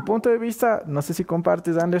desde mi punto de vista, no sé si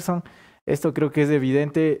compartes, Anderson, esto creo que es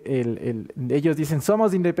evidente. Ellos dicen: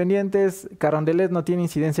 somos independientes, Carondelet no tiene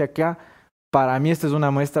incidencia acá. Para mí esto es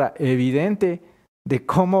una muestra evidente de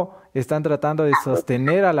cómo están tratando de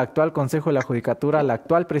sostener al actual Consejo de la Judicatura, al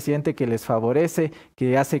actual presidente que les favorece,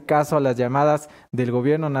 que hace caso a las llamadas del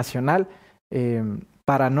gobierno nacional,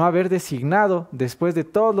 para no haber designado, después de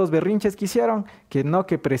todos los berrinches que hicieron,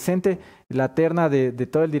 que presente la terna de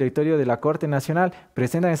todo el directorio de la Corte Nacional.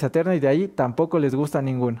 Presentan esa terna y de ahí tampoco les gusta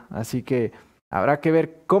ninguno. Así que Habrá que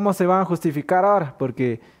ver cómo se van a justificar ahora,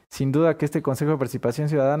 porque sin duda que este Consejo de Participación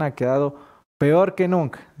Ciudadana ha quedado peor que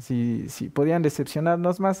nunca. Si podían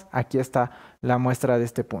decepcionarnos más, aquí está la muestra de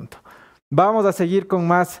este punto. Vamos a seguir con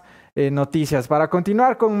más noticias. Para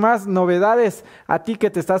continuar con más novedades, a ti que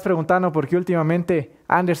te estás preguntando por qué últimamente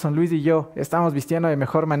Anderson, Luis y yo estamos vistiendo de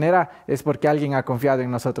mejor manera, es porque alguien ha confiado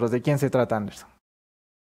en nosotros. ¿De quién se trata, Anderson?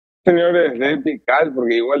 Señores, de Pical,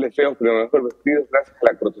 porque igual de feos, pero mejor vestidos gracias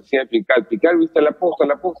a la cortesía de Pical. Pical viste la posta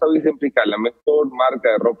viste en Pical, la mejor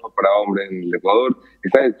marca de ropa para hombres en el Ecuador.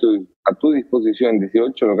 Está a tu disposición en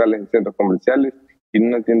 18 locales en centros comerciales y en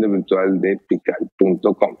una tienda virtual de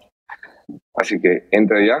pical.com. Así que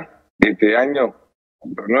entra ya, este año,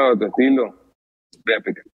 renueva tu estilo, ve a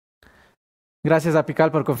Pical. Gracias a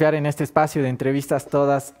Pical por confiar en este espacio de entrevistas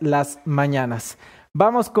todas las mañanas.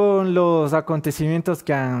 Vamos con los acontecimientos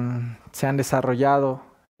que se han desarrollado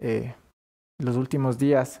los últimos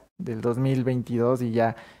días del 2022 y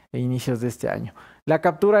ya a inicios de este año. La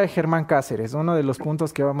captura de Germán Cáceres, uno de los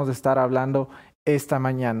puntos que vamos a estar hablando esta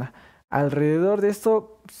mañana. Alrededor de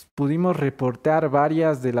esto pudimos reportar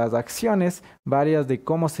varias de las acciones, varias de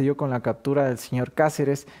cómo se dio con la captura del señor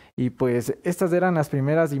Cáceres y pues estas eran las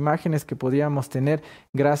primeras imágenes que podíamos tener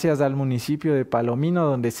gracias al municipio de Palomino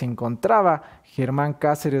donde se encontraba Germán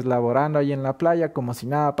Cáceres laborando ahí en la playa como si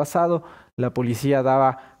nada ha pasado, la policía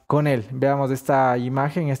daba con él. Veamos esta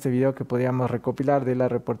imagen, este video que podíamos recopilar de la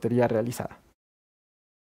reportería realizada.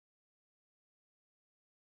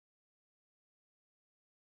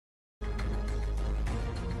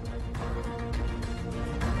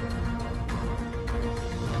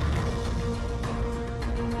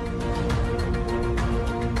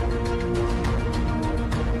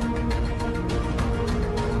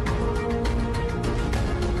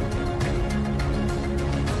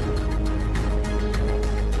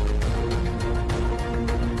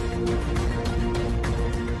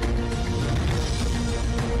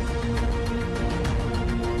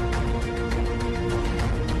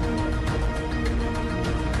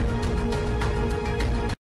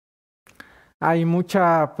 Hay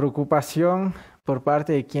mucha preocupación por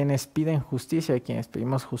parte de quienes piden justicia, de quienes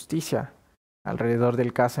pedimos justicia alrededor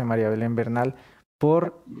del caso de María Belén Bernal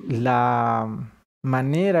por la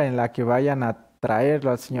manera en la que vayan a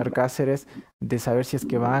traerlo al señor Cáceres, de saber si es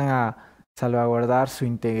que van a salvaguardar su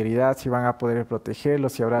integridad, si van a poder protegerlo,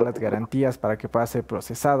 si habrá las garantías para que pueda ser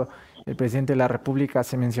procesado. El presidente de la República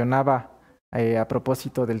se mencionaba a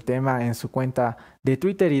propósito del tema en su cuenta de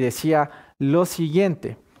Twitter y decía lo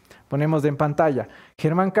siguiente. Ponemos en pantalla.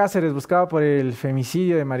 Germán Cáceres, buscado por el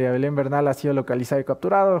femicidio de María Belén Bernal, ha sido localizado y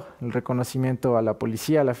capturado. El reconocimiento a la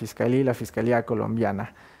policía, la fiscalía y la fiscalía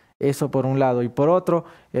colombiana. Eso por un lado. Y por otro,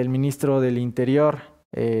 el ministro del Interior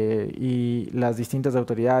y las distintas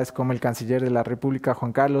autoridades, como el canciller de la República,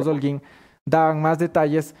 Juan Carlos Holguín, daban más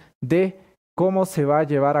detalles de cómo se va a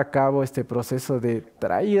llevar a cabo este proceso de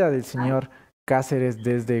traída del señor Cáceres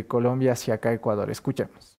desde Colombia hacia acá, Ecuador.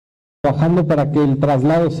 Escuchemos. Trabajando para que el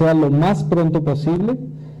traslado sea lo más pronto posible,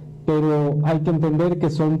 pero hay que entender que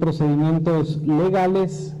son procedimientos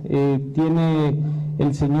legales. Tiene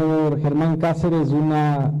el señor Germán Cáceres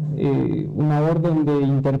una orden de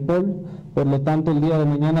Interpol, por lo tanto el día de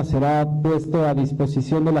mañana será puesto a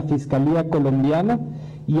disposición de la Fiscalía colombiana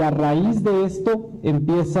y a raíz de esto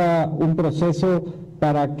empieza un proceso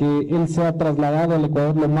para que él sea trasladado al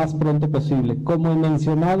Ecuador lo más pronto posible. Como he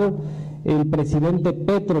mencionado, el presidente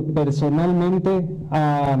Petro personalmente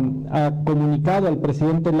ha comunicado al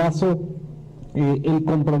presidente Lasso el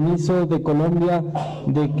compromiso de Colombia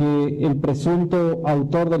de que el presunto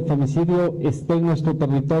autor del femicidio esté en nuestro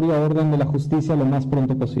territorio a orden de la justicia lo más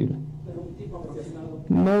pronto posible.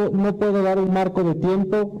 No puedo dar un marco de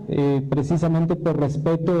tiempo, precisamente por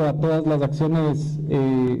respeto a todas las acciones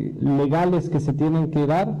legales que se tienen que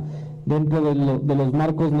dar dentro de los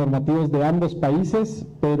marcos normativos de ambos países,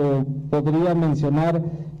 pero podría mencionar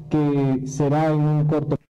que será en un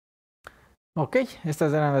corto. Ok,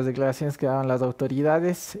 estas eran las declaraciones que daban las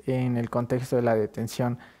autoridades en el contexto de la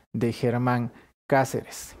detención de Germán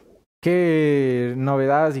Cáceres. ¿Qué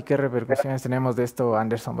novedades y qué repercusiones tenemos de esto,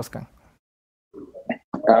 Anderson Boscan?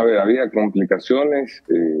 A ver, había complicaciones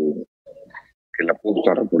que la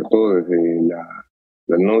posta reportó desde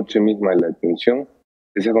la noche misma de la detención.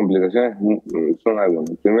 Esas complicaciones son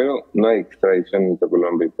algunas. Primero, no hay extradición entre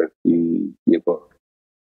Colombia y Ecuador.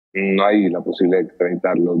 No hay la posibilidad de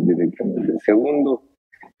extraditarlo directamente. Segundo,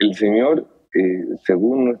 el señor,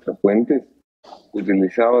 según nuestras fuentes,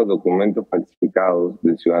 utilizaba documentos falsificados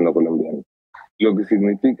del ciudadano colombiano, lo que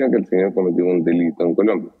significa que el señor cometió un delito en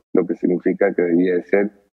Colombia, lo que significa que debía de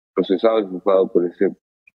ser procesado y juzgado por ese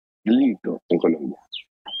delito en Colombia.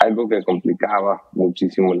 algo que complicaba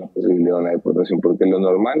muchísimo la posibilidad de una deportación, porque lo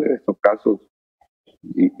normal en estos casos,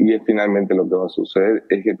 y es finalmente lo que va a suceder,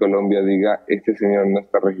 es que Colombia diga, este señor no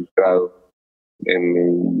está registrado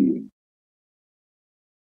en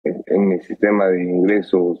mi sistema de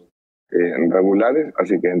ingresos regulares,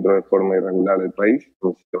 así que entró de forma irregular del país,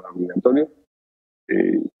 un sistema migratorio,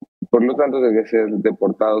 por lo tanto tiene que ser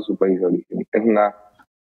deportado a su país de origen. Es una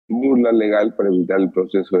burla legal para evitar el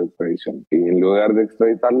proceso de extradición. Y en lugar de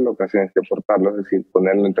extraditarlo, lo que hacen es deportarlo, es decir,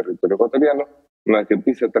 ponerlo en territorio ecuatoriano. Una vez que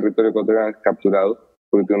pisa el territorio ecuatoriano es capturado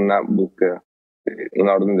porque tiene una búsqueda,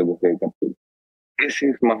 una orden de búsqueda y captura. Ese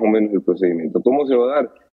es más o menos el procedimiento. ¿Cómo se va a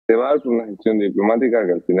dar? Se va a dar por una gestión diplomática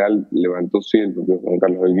que al final levantó sí el propio Juan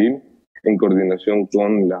Carlos Holguín, en coordinación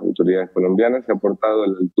con las autoridades colombianas. Se ha aportado a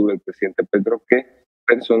la altura el presidente Petro, que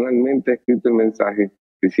personalmente ha escrito el mensaje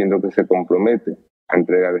diciendo que se compromete a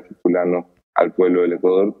entregar a este fulano al pueblo del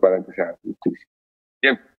Ecuador para que se haga justicia.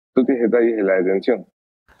 Bien, tú tienes detalles de la detención.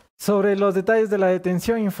 Sobre los detalles de la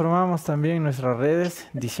detención, informamos también en nuestras redes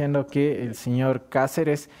diciendo que el señor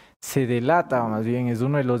Cáceres se delata, o más bien es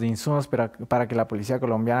uno de los insumos para que la policía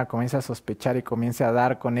colombiana comience a sospechar y comience a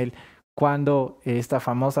dar con él cuando esta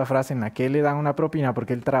famosa frase en la que le dan una propina,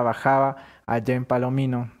 porque él trabajaba allá en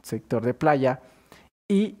Palomino, sector de playa,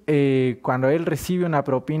 y cuando él recibe una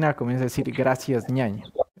propina comienza a decir gracias ñaño.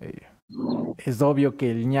 Es obvio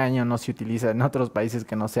que el ñaño no se utiliza en otros países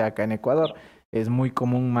que no sea acá en Ecuador, es muy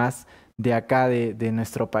común más de acá de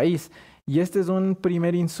nuestro país. Y este es un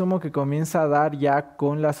primer insumo que comienza a dar ya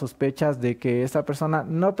con las sospechas de que esta persona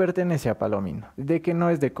no pertenece a Palomino, de que no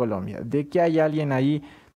es de Colombia, de que hay alguien ahí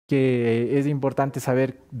que es importante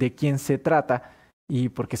saber de quién se trata y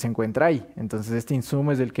por qué se encuentra ahí. Entonces este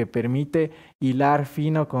insumo es el que permite hilar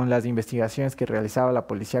fino con las investigaciones que realizaba la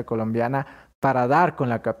policía colombiana para dar con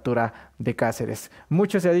la captura de Cáceres.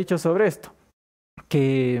 Mucho se ha dicho sobre esto,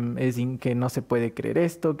 que no se puede creer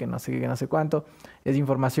esto, que no sé cuánto. Es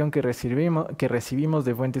información que recibimos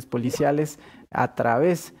de fuentes policiales a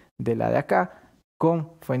través de la de acá,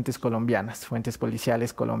 con fuentes colombianas, fuentes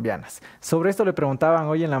policiales colombianas. Sobre esto le preguntaban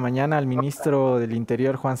hoy en la mañana al ministro del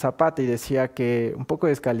Interior, Juan Zapata, y decía que, un poco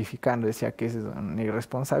descalificando, decía que es una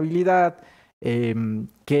irresponsabilidad,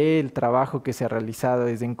 que el trabajo que se ha realizado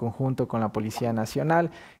es en conjunto con la Policía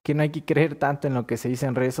Nacional, que no hay que creer tanto en lo que se dice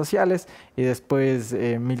en redes sociales. Y después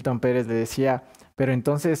Milton Pérez le decía, pero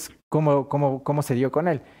entonces, ¿cómo se dio con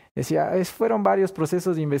él? Decía, fueron varios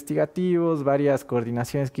procesos investigativos, varias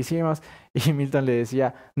coordinaciones que hicimos, y Milton le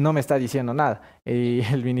decía, no me está diciendo nada. Y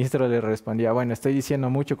el ministro le respondía, bueno, estoy diciendo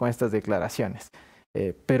mucho con estas declaraciones.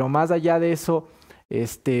 Pero más allá de eso,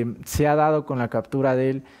 se ha dado con la captura de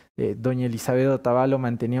él. Doña Elizabeth Otavalo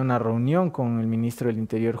mantenía una reunión con el ministro del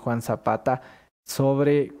Interior, Juan Zapata,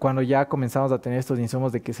 sobre cuando ya comenzamos a tener estos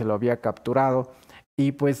insumos de que se lo había capturado.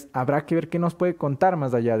 Y pues habrá que ver qué nos puede contar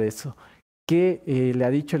más allá de eso. ¿Qué le ha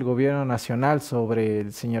dicho el gobierno nacional sobre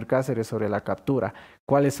el señor Cáceres, sobre la captura?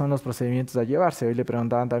 ¿Cuáles son los procedimientos a llevarse? Hoy le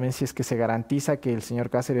preguntaban también si es que se garantiza que el señor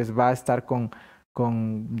Cáceres va a estar con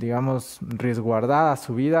digamos, resguardada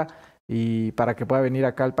su vida y para que pueda venir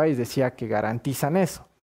acá al país. Decía que garantizan eso.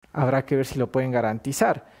 Habrá que ver si lo pueden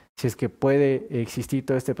garantizar, si es que puede existir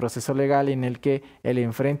todo este proceso legal en el que él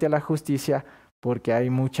enfrente a la justicia, porque hay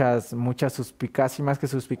muchas suspicacias, y más que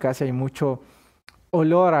suspicacia, hay mucho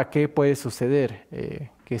olor a qué puede suceder,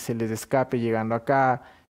 que se les escape llegando acá,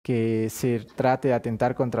 que se trate de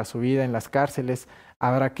atentar contra su vida en las cárceles.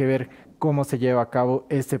 Habrá que ver cómo se lleva a cabo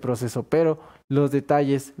este proceso, pero los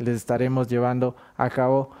detalles les estaremos llevando a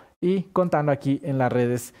cabo y contando aquí en las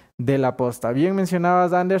redes de La Posta. Bien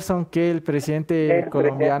mencionabas, Anderson, que el presidente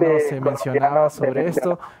colombiano se mencionaba sobre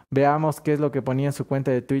esto. Veamos qué es lo que ponía en su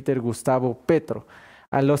cuenta de Twitter Gustavo Petro.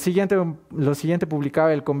 Lo siguiente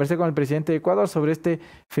publicaba el conversé con el presidente de Ecuador sobre este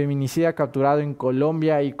feminicida capturado en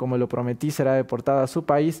Colombia y como lo prometí será deportado a su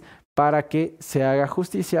país para que se haga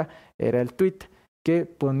justicia. Era el tuit que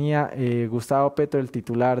ponía Gustavo Petro, el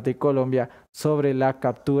titular de Colombia, sobre la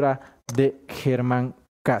captura de Germán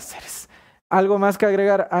Cáceres. ¿Algo más que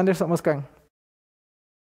agregar, Anderson Moscán?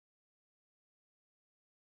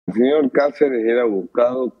 El señor Cáceres era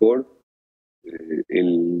buscado por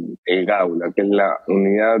el Gaula, que es la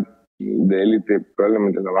unidad de élite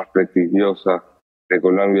probablemente la más prestigiosa de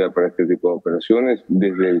Colombia para este tipo de operaciones.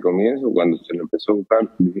 Desde el comienzo, cuando se lo empezó a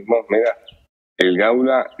buscar, dijimos, mira, el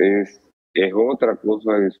Gaula es otra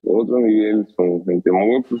cosa, es otro nivel, son gente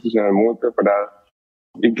muy profesional, muy preparada.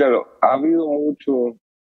 Y claro, ha habido mucho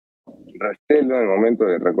recelo en el momento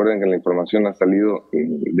de, recuerden que la información ha salido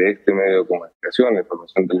de este medio de comunicación, la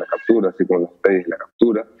información de la captura, así como los detalles de la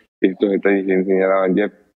captura. Estos detalles que señalaban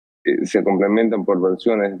Jeff se complementan por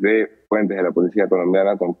versiones de fuentes de la policía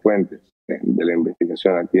colombiana con fuentes de la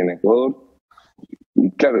investigación aquí en Ecuador.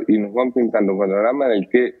 Y claro, y nos van pintando un panorama en el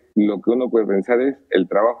que lo que uno puede pensar es el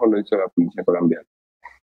trabajo lo hizo la policía colombiana.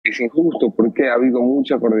 Es injusto porque ha habido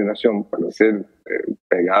mucha coordinación para ser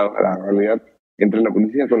pegados a la realidad entre la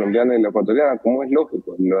policía colombiana y la ecuatoriana, como es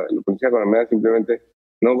lógico. La policía colombiana simplemente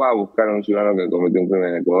no va a buscar a un ciudadano que cometió un crimen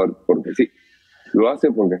en Ecuador porque sí, lo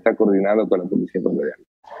hace porque está coordinado con la policía ecuatoriana.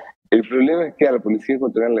 El problema es que a la policía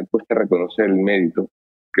ecuatoriana le cuesta reconocer el mérito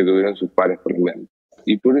que tuvieron sus pares colombianos.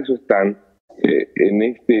 Y por eso están en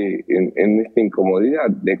esta incomodidad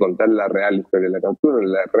de contar la real historia de la captura.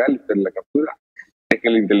 La real historia de la captura es que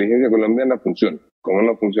la inteligencia colombiana funciona, como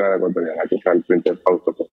no funciona la ecuatoriana, que está al frente del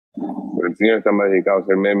Fausto. Pero el señor está más dedicado a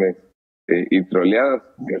hacer memes y troleadas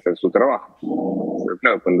que a hacer su trabajo. Pero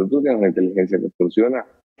claro, cuando tú tienes una inteligencia que funciona,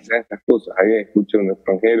 hacen estas cosas. Alguien escucha a un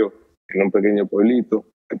extranjero en un pequeño pueblito,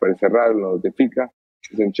 le parece raro, lo notifica,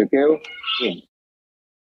 se hace un chequeo, y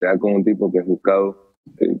se da con un tipo que es buscado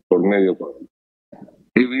por medio por él.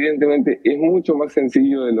 Evidentemente es mucho más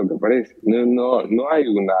sencillo de lo que parece. No hay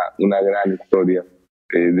una gran historia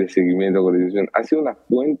de seguimiento de coordinación. Ha sido una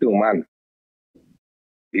fuente humana.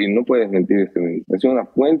 Y no puedes mentir este mismo. Ha sido una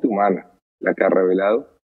fuente humana la que ha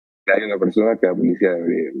revelado que hay una persona que la policía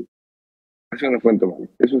debería ir. Ha sido una fuente humana.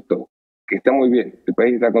 Eso es todo. Que está muy bien. El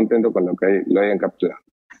país está contento con lo que lo hayan capturado.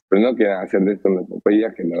 Pero no quieran hacer de esto una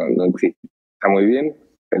epopeya que no existe. Está muy bien.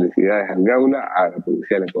 Felicidades al Gaula, a la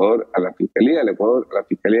Policía del Ecuador, a la Fiscalía del Ecuador, a la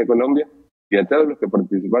Fiscalía de Colombia y a todos los que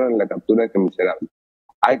participaron en la captura de este miserable.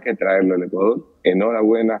 Hay que traerlo al Ecuador.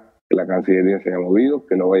 Enhorabuena que la Cancillería se haya movido,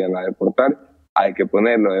 que lo vayan a deportar. Hay que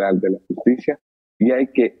ponerlo delante de la justicia y hay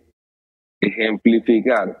que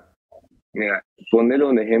ejemplificar, mira, poner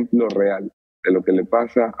un ejemplo real de lo que le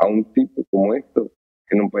pasa a un tipo como esto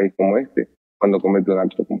en un país como este cuando comete un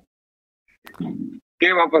acto como este.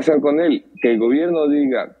 ¿Qué va a pasar con él? Que el gobierno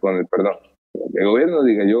diga, que el gobierno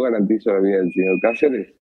diga, yo garantizo la vida del señor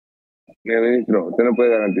Cáceres. Mira, ministro, usted no puede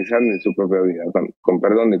garantizar ni su propia vida, con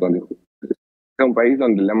perdón ni con disculpas. Es un país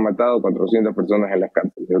donde le han matado 400 personas en las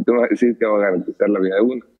cárceles. Usted va a decir que va a garantizar la vida de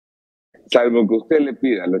uno. Salvo que usted le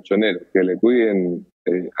pida a los choneros que le cuiden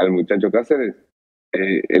al muchacho Cáceres,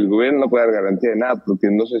 el gobierno no puede dar garantía de nada, porque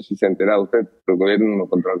no sé si se ha enterado usted, pero el gobierno no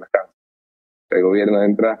controla las cárceles. El gobierno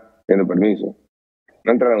entra pidiendo permiso.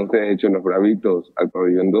 No entraron ustedes hechos los bravitos al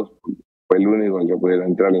pabellón 2, fue el único en que pudieron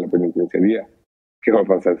entrar en la penitenciaría. ¿Qué va a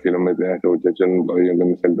pasar si lo meten a este muchacho en un pabellón que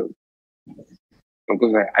no es el 2? Son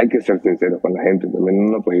cosas, hay que ser sinceros con la gente, también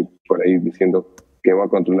uno puede ir por ahí diciendo que va a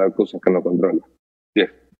controlar cosas que no controla. Yes.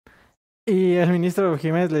 Y el ministro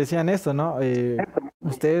Jiménez le decían esto, ¿no?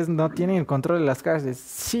 Ustedes no tienen el control de las cárceles.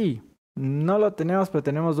 Sí, no lo tenemos, pero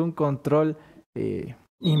tenemos un control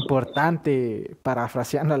importante,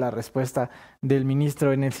 parafraseando la respuesta del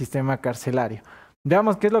ministro en el sistema carcelario.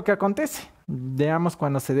 Veamos qué es lo que acontece. Veamos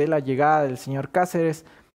cuando se dé la llegada del señor Cáceres.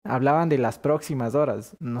 Hablaban de las próximas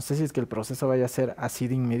horas. No sé si es que el proceso vaya a ser así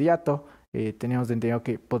de inmediato. Teníamos entendido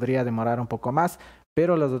que podría demorar un poco más,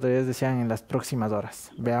 pero las autoridades decían en las próximas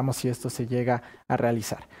horas. Veamos si esto se llega a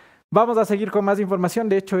realizar. Vamos a seguir con más información.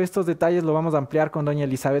 De hecho, estos detalles lo vamos a ampliar con doña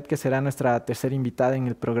Elizabeth, que será nuestra tercera invitada en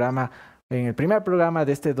el programa, en el primer programa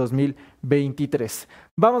de este 2023.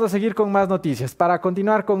 Vamos a seguir con más noticias. Para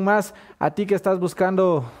continuar con más, a ti que estás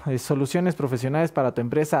buscando soluciones profesionales para tu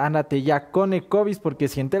empresa, ándate ya con Ecovis, porque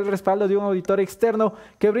siente el respaldo de un auditor externo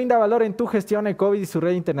que brinda valor en tu gestión. Ecovis y su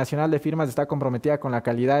red internacional de firmas está comprometida con la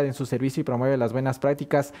calidad en su servicio y promueve las buenas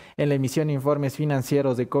prácticas en la emisión de informes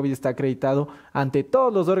financieros. Ecovis está acreditado ante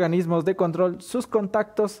todos los organismos de control. Sus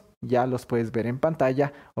contactos ya los puedes ver en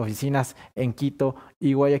pantalla. Oficinas en Quito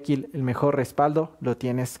y Guayaquil. El mejor respaldo lo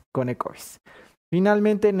tienes con Ecovis.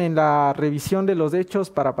 Finalmente, en la revisión de los hechos,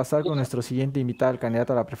 para pasar con nuestro siguiente invitado, el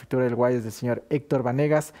candidato a la prefectura del Guayas, el señor Héctor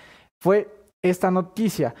Vanegas, fue esta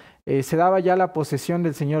noticia. Se daba ya la posesión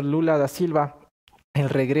del señor Lula da Silva, el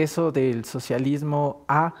regreso del socialismo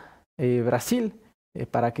a Brasil,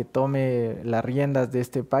 para que tome las riendas de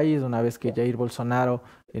este país una vez que Jair Bolsonaro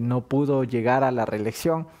no pudo llegar a la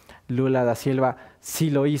reelección. Lula da Silva sí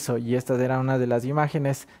lo hizo y esta era una de las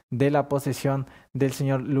imágenes de la posesión del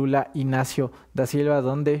señor Lula Ignacio da Silva,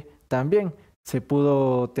 donde también se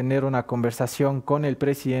pudo tener una conversación con el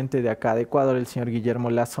presidente de acá de Ecuador, el señor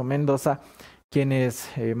Guillermo Lasso Mendoza, quienes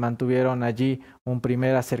mantuvieron allí un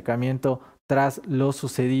primer acercamiento tras lo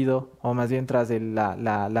sucedido, o más bien tras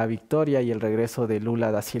la victoria y el regreso de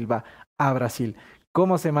Lula da Silva a Brasil.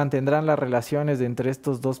 ¿Cómo se mantendrán las relaciones entre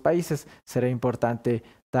estos dos países? Será importante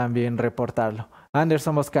también reportarlo.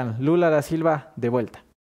 Anderson Moscán, Lula da Silva de vuelta.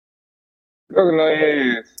 Creo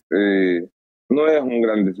que no es un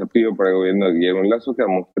gran desafío para el gobierno de Guillermo Lasso, que ha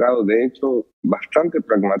mostrado, de hecho, bastante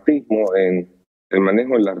pragmatismo en el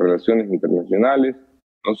manejo de las relaciones internacionales,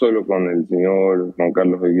 no solo con el señor Juan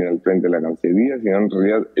Carlos Holguín al frente de la Cancillería, sino en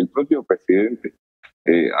realidad el propio presidente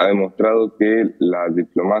ha demostrado que la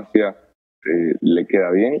diplomacia le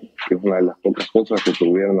queda bien, que es una de las pocas cosas que su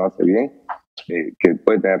gobierno hace bien, que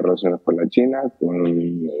puede tener relaciones con la China, con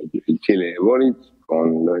el Chile de Boric,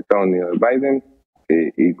 con los Estados Unidos de Biden,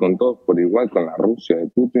 y con todos por igual, con la Rusia de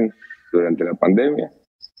Putin durante la pandemia.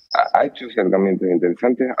 Ha hecho acercamientos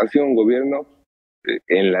interesantes, ha sido un gobierno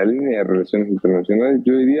en la línea de relaciones internacionales,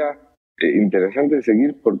 yo diría interesante de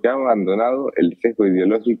seguir porque ha abandonado el sesgo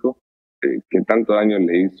ideológico que tanto daño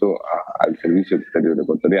le hizo al servicio exterior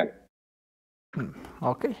ecuatoriano.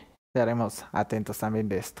 Ok, estaremos atentos también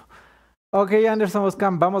de esto. Ok, Anderson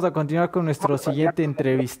Boscan, vamos a continuar con nuestro siguiente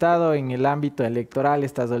entrevistado en el ámbito electoral,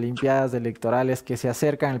 estas Olimpiadas electorales que se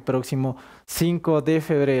acercan el próximo 5 de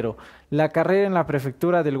febrero. La carrera en la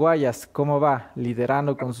prefectura del Guayas, ¿cómo va?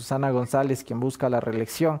 Liderando con Susana González, quien busca la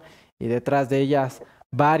reelección, y detrás de ellas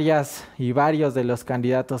varias y varios de los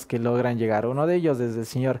candidatos que logran llegar. Uno de ellos es el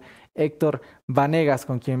señor Héctor Vanegas,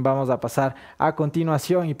 con quien vamos a pasar a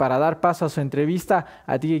continuación. Y para dar paso a su entrevista,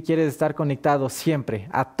 a ti que quieres estar conectado siempre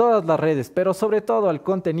a todas las redes, pero sobre todo al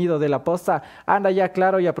contenido de La Posta, anda ya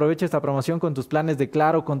Claro y aprovecha esta promoción con tus planes de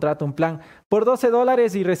Claro. Contrata un plan por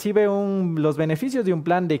 $12 y recibe los beneficios de un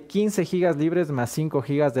plan de 15 gigas libres más 5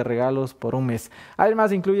 gigas de regalos por un mes.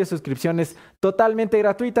 Además, incluye suscripciones totalmente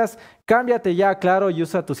gratuitas. Cámbiate ya a Claro y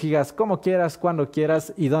usa tus gigas como quieras, cuando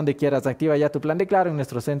quieras y donde quieras. Activa ya tu plan de Claro en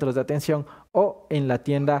nuestros centros de atención o en la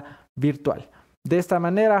tienda virtual. De esta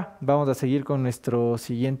manera vamos a seguir con nuestro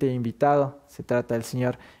siguiente invitado. Se trata del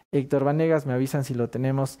señor Héctor Vanegas. Me avisan si lo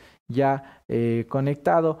tenemos ya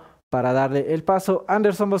conectado para darle el paso.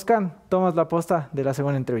 Anderson Boscan, tomas la posta de la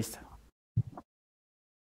segunda entrevista.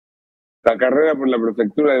 La carrera por la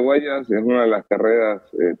prefectura de Guayas es una de las carreras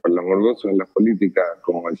para los morbosos en la política,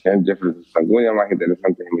 como el señor Jefferson Sanguña, más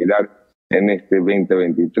interesante de mirar en este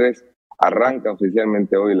 2023. Arranca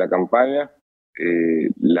oficialmente hoy la campaña.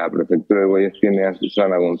 La prefectura de Guayas tiene a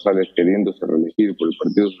Susana González queriéndose reelegir por el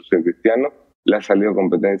Partido Social Cristiano. Le ha salido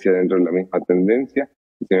competencia dentro de la misma tendencia.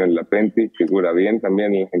 El señor Lapenti figura bien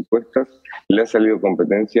también en las encuestas. Le ha salido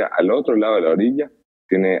competencia al otro lado de la orilla.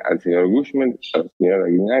 Tiene al señor Guzmán, al señor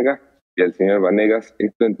Aguinaga y al señor Vanegas,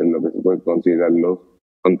 esto entre lo que se puede considerar los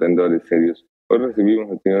contendores serios. Hoy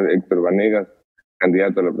recibimos al señor Héctor Vanegas,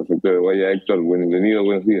 candidato a la prefectura de Guayas. Héctor, bienvenido,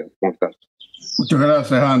 buenos días, ¿cómo estás? Muchas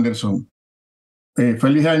gracias, Anderson.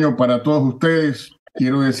 Feliz año para todos ustedes.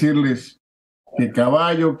 Quiero decirles que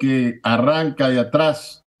caballo que arranca de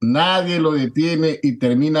atrás, nadie lo detiene y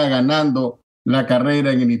termina ganando la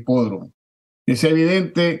carrera en el hipódromo. Es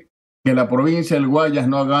evidente que la provincia del Guayas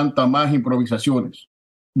no aguanta más improvisaciones.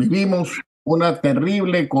 Vivimos una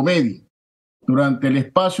terrible comedia. Durante el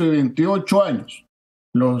espacio de 28 años,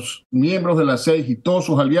 los miembros de la SEIJ y todos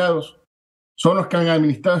sus aliados son los que han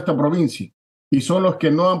administrado esta provincia y son los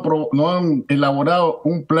que no han elaborado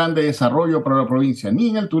un plan de desarrollo para la provincia,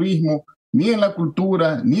 ni en el turismo, ni en la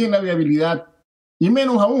cultura, ni en la viabilidad, y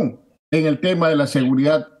menos aún en el tema de la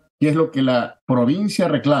seguridad, que es lo que la provincia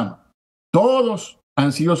reclama. Todos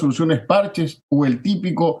han sido soluciones parches o el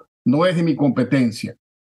típico no es de mi competencia.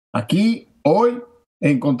 Aquí hoy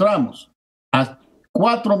encontramos a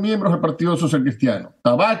 4 miembros del Partido Social Cristiano: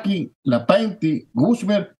 Tabaqui, Lapenti,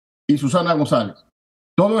 Guzmán y Susana González.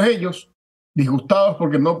 Todos ellos, disgustados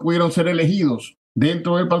porque no pudieron ser elegidos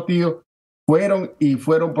dentro del partido,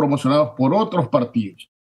 fueron promocionados por otros partidos.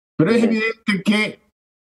 Pero es evidente que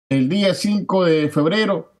el día 5 de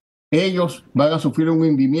febrero ellos van a sufrir un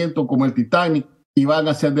hundimiento como el Titanic y van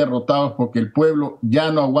a ser derrotados porque el pueblo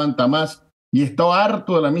ya no aguanta más y está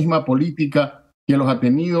harto de la misma política que los ha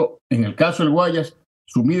tenido, en el caso del Guayas,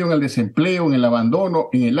 sumido en el desempleo, en el abandono,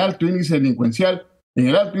 en el alto índice delincuencial, en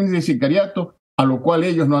el alto índice de sicariato, a lo cual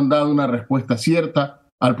ellos no han dado una respuesta cierta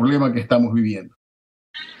al problema que estamos viviendo.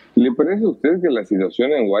 ¿Le parece a usted que la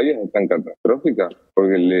situación en Guayas es tan catastrófica?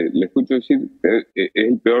 Porque le escucho decir que es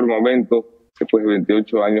el peor momento después de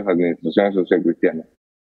 28 años de administración social cristiana.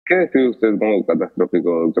 ¿Qué describe usted como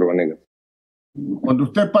catastrófico, doctor Vanegas? Cuando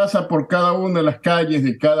usted pasa por cada una de las calles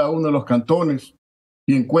de cada uno de los cantones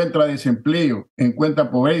y encuentra desempleo, encuentra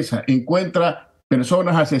pobreza, encuentra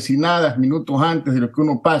personas asesinadas minutos antes de lo que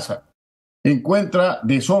uno pasa, encuentra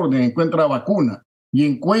desorden, encuentra vacuna y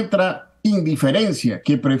encuentra indiferencia,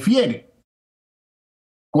 que prefiere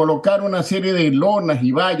colocar una serie de lonas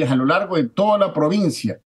y vallas a lo largo de toda la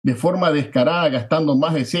provincia de forma descarada, gastando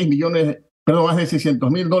más de más de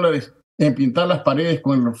 $600,000 en pintar las paredes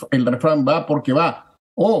con el refrán "va porque va",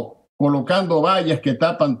 o colocando vallas que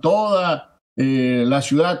tapan toda la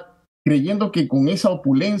ciudad, creyendo que con esa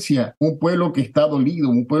opulencia, un pueblo que está dolido,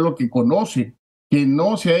 un pueblo que conoce que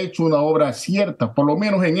no se ha hecho una obra cierta, por lo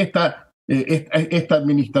menos en esta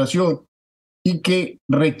administración, y que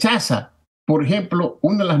rechaza, por ejemplo,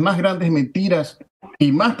 una de las más grandes mentiras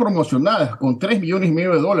y más promocionadas, con $3,5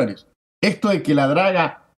 millones, esto de que la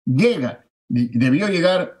draga debió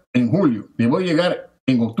llegar en julio, debió llegar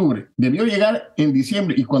en octubre, debió llegar en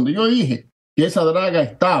diciembre, y cuando yo dije que esa draga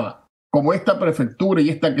estaba, como esta prefectura y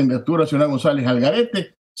esta candidatura nacional González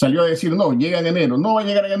Algarete, salió a decir, no, llega en enero, no va a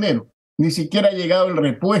llegar en enero, ni siquiera ha llegado el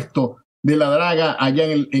repuesto de la draga allá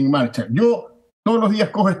en marcha. Yo todos los días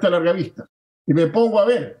cojo esta larga vista y me pongo a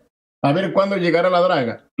ver cuándo llegará la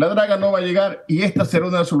draga. La draga no va a llegar, y esta será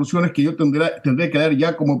una de las soluciones que yo tendré que dar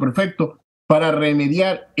ya como prefecto para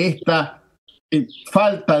remediar esta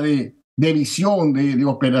falta de visión, de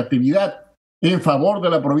operatividad en favor de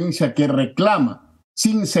la provincia, que reclama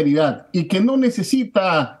sinceridad y que no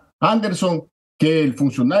necesita, Anderson, que el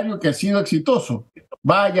funcionario que ha sido exitoso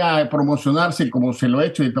vaya a promocionarse como se lo ha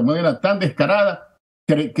hecho de esta manera tan descarada,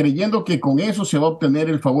 creyendo que con eso se va a obtener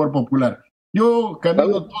el favor popular. Yo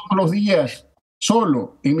camino todos los días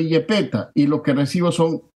solo en mi jipeta y lo que recibo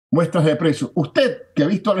son muestras de aprecio. Usted, que ha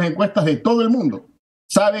visto las encuestas de todo el mundo,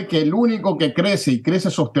 sabe que el único que crece y crece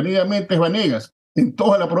sostenidamente es Vanegas en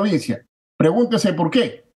toda la provincia. Pregúntese por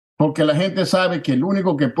qué. Porque la gente sabe que el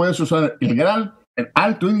único que puede usar el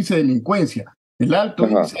alto índice de delincuencia, el alto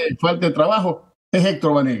índice de falta de trabajo, es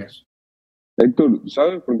Héctor Vanegas. Héctor,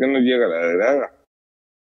 ¿sabes por qué no llega la draga?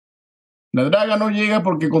 La draga no llega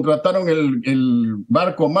porque contrataron el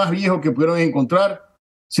barco más viejo que pudieron encontrar,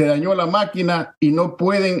 se dañó la máquina y no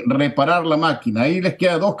pueden reparar la máquina. Ahí les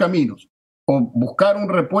queda dos caminos: o buscar un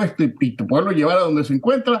repuesto y poderlo llevar a donde se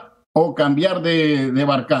encuentra, o cambiar de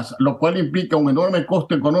barcaza, lo cual implica un enorme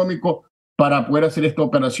costo económico para poder hacer esta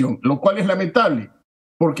operación, lo cual es lamentable,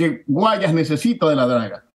 porque Guayas necesita de la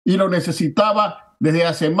draga, y lo necesitaba desde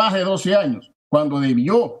hace más de 12 años, cuando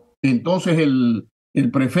debió entonces el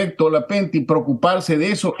prefecto Lapenti preocuparse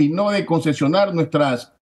de eso y no de concesionar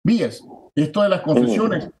nuestras vías. Esto de las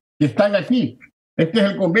concesiones que están aquí, este es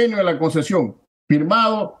el convenio de la concesión,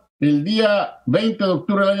 firmado el día 20 de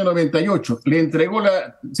octubre del año 98, le entregó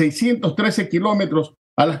 613 kilómetros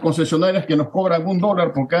a las concesionarias que nos cobran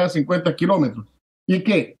 $1 por cada 50 kilómetros. Y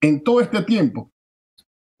que en todo este tiempo,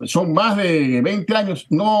 son más de 20 años,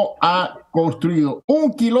 no ha construido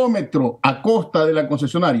un kilómetro a costa de la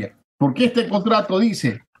concesionaria, porque este contrato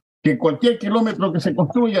dice que cualquier kilómetro que se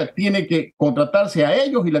construya tiene que contratarse a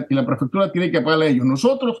ellos y la prefectura tiene que pagarle a ellos.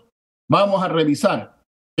 Nosotros vamos a revisar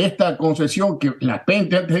esta concesión que la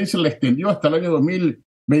PENTE antes dice la extendió hasta el año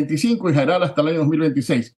 2025 y hará hasta el año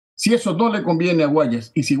 2026. Si eso no le conviene a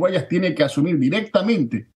Guayas, y si Guayas tiene que asumir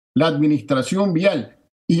directamente la administración vial,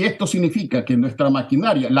 y esto significa que nuestra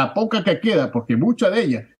maquinaria, la poca que queda, porque mucha de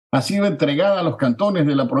ella ha sido entregada a los cantones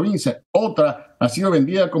de la provincia, otra ha sido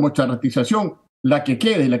vendida como charretización, la que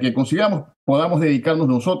quede, la que consigamos, podamos dedicarnos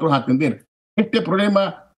nosotros a atender este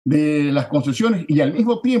problema de las concesiones y al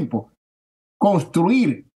mismo tiempo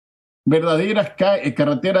construir verdaderas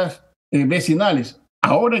carreteras vecinales,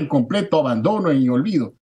 ahora en completo abandono y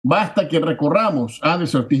olvido. Basta que recorramos,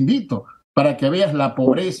 Anderson, te invito, para que veas la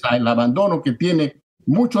pobreza, el abandono que tiene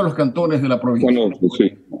muchos de los cantones de la provincia.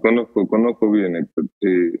 Conozco bien, Héctor.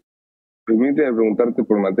 Permíteme preguntarte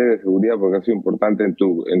por materia de seguridad, porque ha sido importante en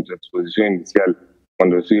tu exposición inicial,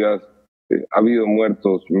 cuando decías, ha habido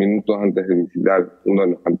muertos minutos antes de visitar uno de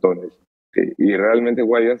los cantones. Y realmente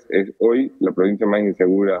Guayas es hoy la provincia más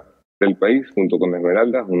insegura del país, junto con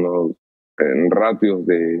Esmeraldas, unos ratios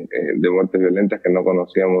de muertes violentas que no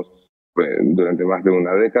conocíamos durante más de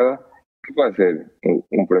una década. ¿Qué puede hacer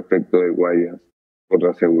un prefecto de Guayas por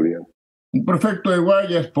la seguridad? Un prefecto de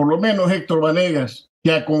Guayas, por lo menos Héctor Vanegas,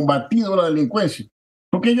 que ha combatido la delincuencia.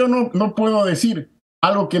 Porque yo no puedo decir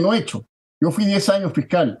algo que no he hecho. Yo fui 10 años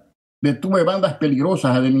fiscal, detuve bandas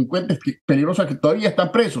peligrosas, a delincuentes peligrosos que todavía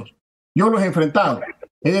están presos. Yo los he enfrentado,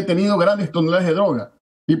 he detenido grandes toneladas de droga,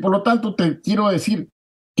 y por lo tanto te quiero decir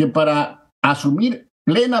que para asumir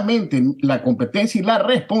plenamente la competencia y la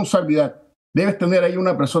responsabilidad, debes tener ahí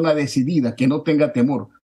una persona decidida, que no tenga temor.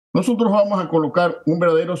 Nosotros vamos a colocar un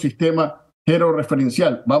verdadero sistema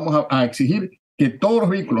georreferencial, vamos a exigir que todos los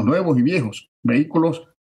vehículos nuevos y viejos, vehículos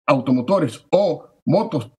automotores o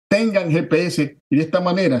motos, tengan GPS, y de esta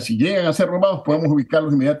manera, si llegan a ser robados, podemos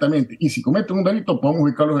ubicarlos inmediatamente. Y si cometen un delito, podemos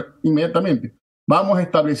ubicarlos inmediatamente. Vamos a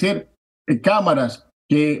establecer cámaras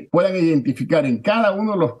que puedan identificar en cada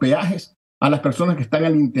uno de los peajes a las personas que están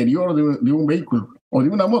al interior de un vehículo o de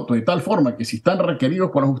una moto, de tal forma que si están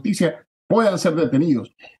requeridos por la justicia, puedan ser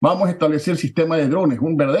detenidos. Vamos a establecer sistema de drones,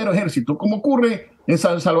 un verdadero ejército, como ocurre en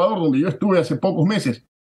San Salvador, donde yo estuve hace pocos meses.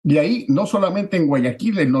 Y ahí, no solamente en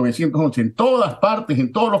Guayaquil, el 911, en todas partes,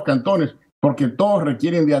 en todos los cantones, porque todos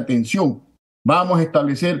requieren de atención. Vamos a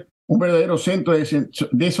establecer un verdadero centro de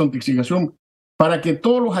desintoxicación para que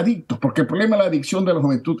todos los adictos, porque el problema de la adicción de la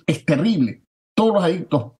juventud es terrible, todos los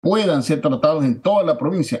adictos puedan ser tratados en toda la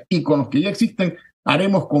provincia, y con los que ya existen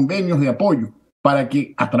haremos convenios de apoyo para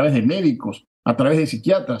que a través de médicos, a través de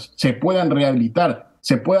psiquiatras, se puedan rehabilitar,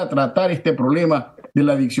 se pueda tratar este problema de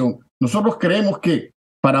la adicción. Nosotros creemos que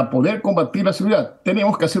para poder combatir la seguridad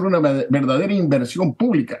tenemos que hacer una verdadera inversión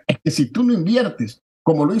pública. Es que si tú no inviertes,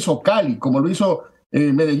 como lo hizo Cali, como lo hizo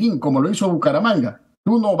Medellín, como lo hizo Bucaramanga,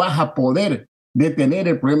 tú no vas a poder detener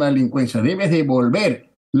el problema de la delincuencia. Debes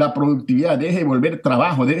devolver la productividad, debes devolver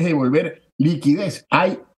trabajo, debes devolver liquidez.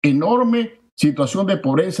 Hay enorme situación de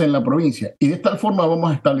pobreza en la provincia, y de tal forma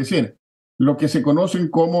vamos a establecer lo que se conocen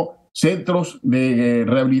como centros de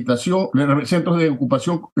rehabilitación, centros de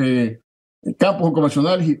ocupación, campos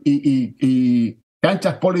ocupacionales y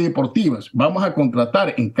canchas polideportivas. Vamos a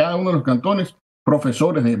contratar en cada uno de los cantones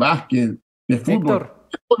profesores de básquet, de fútbol,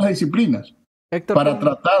 de todas las disciplinas, para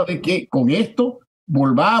tratar de que con esto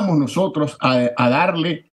volvamos nosotros a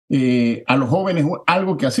darle a los jóvenes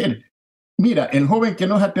algo que hacer. Mira, el joven que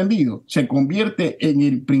no es atendido se convierte en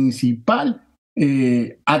el principal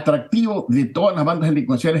atractivo de todas las bandas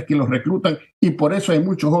delincuenciales que los reclutan, y por eso hay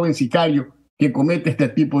muchos jóvenes sicarios que cometen este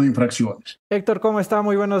tipo de infracciones. Héctor, ¿cómo está?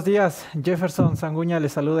 Muy buenos días. Jefferson Sanguña le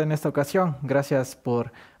saluda en esta ocasión. Gracias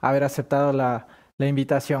por haber aceptado la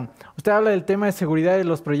invitación. Usted habla del tema de seguridad y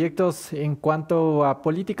los proyectos en cuanto a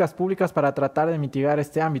políticas públicas para tratar de mitigar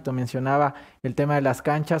este ámbito. Mencionaba el tema de las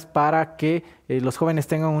canchas para que los jóvenes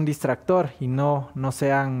tengan un distractor y no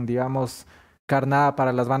sean, digamos, carnada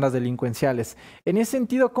para las bandas delincuenciales. En ese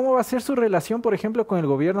sentido, ¿cómo va a ser su relación, por ejemplo, con el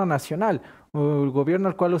gobierno nacional? O el gobierno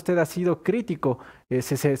al cual usted ha sido crítico.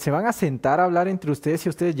 ¿Se van a sentar a hablar entre ustedes si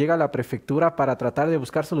usted llega a la prefectura para tratar de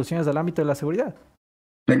buscar soluciones al ámbito de la seguridad?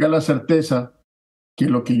 Tenga la certeza que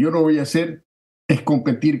lo que yo no voy a hacer es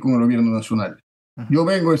competir con el gobierno nacional. Yo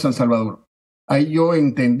vengo de San Salvador. Ahí yo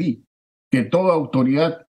entendí que toda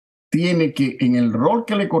autoridad tiene que, en el rol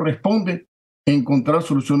que le corresponde, encontrar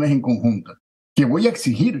soluciones en conjunta. Que voy a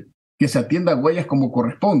exigir que se atienda a Guayas como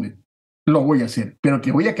corresponde, lo voy a hacer. Pero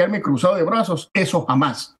que voy a quedarme cruzado de brazos, eso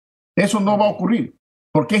jamás. Eso no va a ocurrir,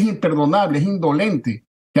 porque es imperdonable, es indolente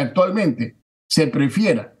que actualmente se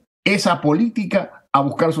prefiera esa política a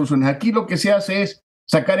buscar soluciones. Aquí lo que se hace es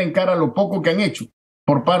sacar en cara lo poco que han hecho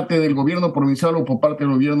por parte del gobierno provincial o por parte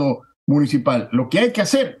del gobierno municipal. Lo que hay que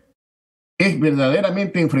hacer es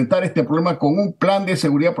verdaderamente enfrentar este problema con un plan de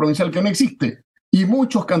seguridad provincial que no existe. Y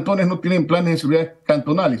muchos cantones no tienen planes de seguridad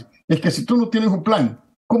cantonales. Es que si tú no tienes un plan,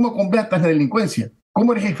 ¿cómo combatas la delincuencia?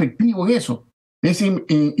 ¿Cómo eres efectivo en eso? Es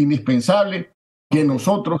indispensable que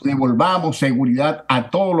nosotros devolvamos seguridad a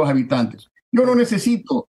todos los habitantes. Yo no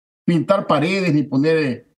necesito pintar paredes ni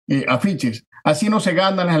poner afiches. Así no se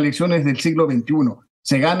ganan las elecciones del siglo XXI.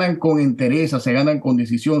 Se ganan con entereza, se ganan con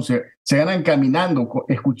decisión, se ganan caminando,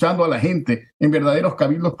 escuchando a la gente en verdaderos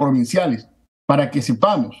cabildos provinciales, para que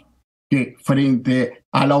sepamos que frente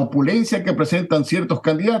a la opulencia que presentan ciertos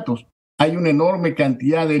candidatos, hay una enorme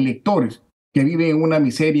cantidad de electores que viven en una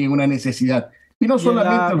miseria y en una necesidad. Y no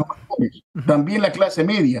solamente los más jóvenes, también la clase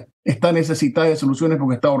media está necesitada de soluciones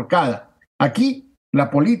porque está ahorcada. Aquí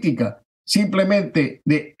la política simplemente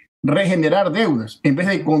de regenerar deudas en vez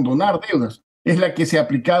de condonar deudas es la que se ha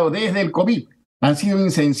aplicado desde el COVID. Han sido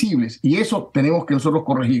insensibles y eso tenemos que nosotros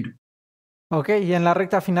corregir. Ok, y en la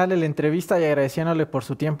recta final de la entrevista, y agradeciéndole por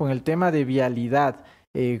su tiempo en el tema de vialidad,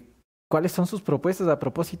 ¿cuáles son sus propuestas a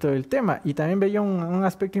propósito del tema? Y también veía un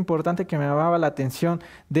aspecto importante que me llamaba la atención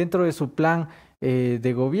dentro de su plan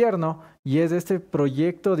de gobierno, y es este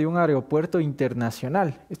proyecto de un aeropuerto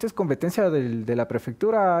internacional. ¿Esto es competencia de la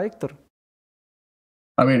prefectura, Héctor?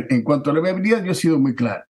 A ver, en cuanto a la viabilidad, yo he sido muy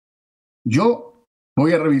claro. Yo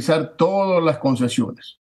voy a revisar todas las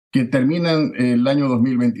concesiones que terminan el año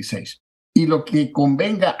 2026. Y lo que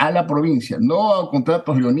convenga a la provincia, no a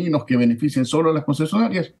contratos leoninos que beneficien solo a las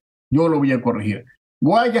concesionarias, yo lo voy a corregir.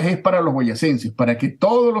 Guayas es para los guayasenses, para que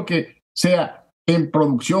todo lo que sea en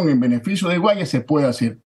producción, en beneficio de Guayas, se pueda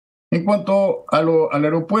hacer. En cuanto al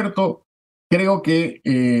aeropuerto, creo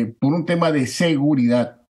que por un tema de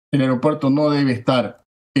seguridad, el aeropuerto no debe estar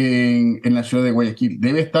en la ciudad de Guayaquil.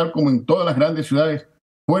 Debe estar como en todas las grandes ciudades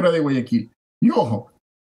fuera de Guayaquil. Y ojo,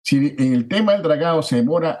 si en el tema del dragado se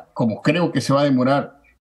demora, como creo que se va a demorar,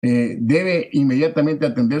 debe inmediatamente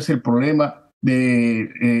atenderse el problema de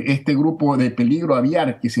este grupo de peligro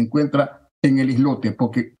aviar que se encuentra en el islote,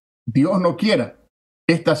 porque Dios no quiera,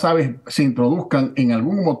 estas aves se introduzcan en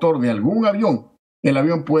algún motor de algún avión, el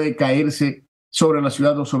avión puede caerse sobre la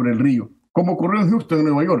ciudad o sobre el río, como ocurrió en Houston, en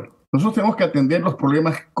Nueva York. Nosotros tenemos que atender los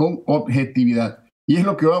problemas con objetividad. Y es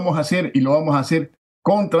lo que vamos a hacer, y lo vamos a hacer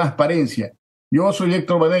con transparencia. Yo soy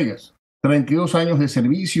Héctor Vanegas, 32 años de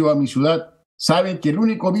servicio a mi ciudad. Saben que el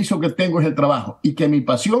único vicio que tengo es el trabajo y que mi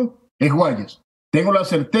pasión es Guayas. Tengo la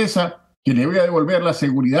certeza que le voy a devolver la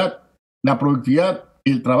seguridad, la productividad,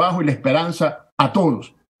 el trabajo y la esperanza a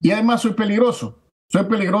todos. Y además soy peligroso. Soy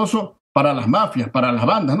peligroso para las mafias, para las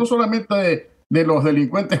bandas, no solamente de los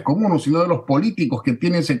delincuentes comunes, sino de los políticos que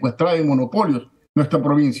tienen secuestrada en monopolios nuestra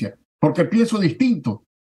provincia. Porque pienso distinto,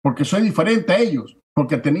 porque soy diferente a ellos,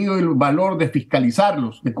 porque he tenido el valor de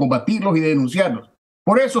fiscalizarlos, de combatirlos y de denunciarlos.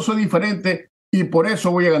 Por eso soy diferente y por eso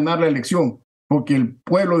voy a ganar la elección, porque el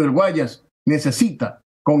pueblo del Guayas necesita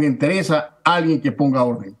con interés a alguien que ponga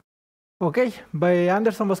orden. Ok,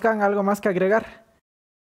 Anderson Boscan, ¿algo más que agregar?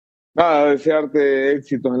 Nada, desearte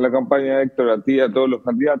éxitos en la campaña, Héctor, a ti, a todos los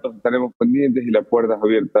candidatos. Estaremos pendientes y las puertas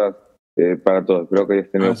abiertas para todos. Espero que hayas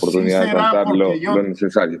tenido oportunidad de contar lo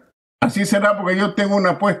necesario. Así será, porque yo tengo una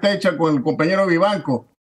apuesta hecha con el compañero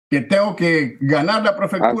Vivanco, que tengo que ganar la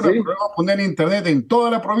prefectura, ¿sí? pero luego poner internet en toda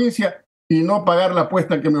la provincia y no pagar la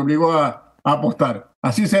apuesta que me obligó a apostar.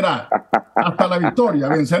 Así será. Hasta la victoria,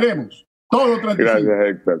 venceremos. Todo 35. Gracias,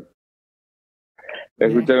 Héctor.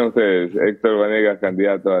 Escucharon ustedes, Héctor Vanegas,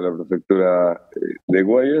 candidato a la prefectura de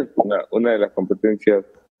Guayas, una de las competencias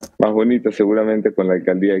más bonitas seguramente con la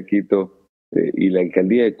Alcaldía de Quito y la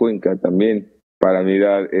Alcaldía de Cuenca también para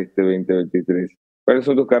mirar este 2023. ¿Cuáles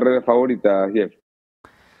son tus carreras favoritas, Jeff?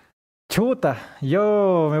 Chuta,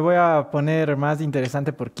 yo me voy a poner más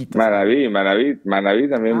interesante por Quito. Manaví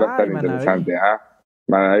también va a estar interesante.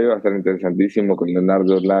 Manaví va a estar interesantísimo con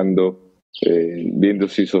Leonardo Orlando, viendo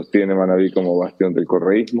si sostiene Manaví como bastión del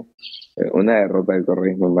correísmo. Una derrota del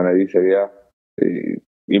correísmo en Manaví sería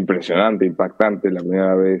impresionante, impactante, la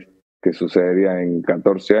primera vez que sucedería en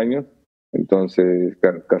 14 años. Entonces,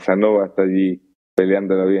 Casanova está allí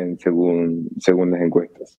peleándola bien según las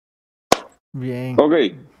encuestas. Bien. Ok.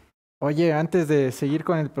 Oye, antes de seguir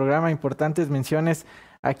con el programa, importantes menciones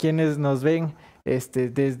a quienes nos ven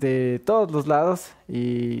desde todos los lados.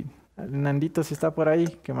 Y Nandito, si está por ahí,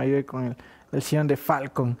 que me ayude con el sillón de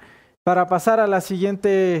Falcon. Para pasar a la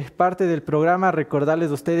siguiente parte del programa, recordarles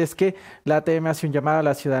a ustedes que la ATM hace un llamado a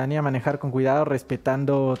la ciudadanía a manejar con cuidado,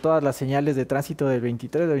 respetando todas las señales de tránsito. Del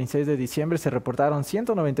 23 al 26 de diciembre se reportaron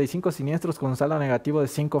 195 siniestros con un saldo negativo de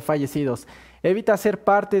 5 fallecidos. Evita ser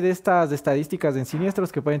parte de estas estadísticas de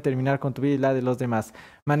siniestros que pueden terminar con tu vida y la de los demás.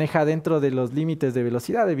 Maneja dentro de los límites de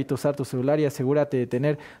velocidad, evita usar tu celular y asegúrate de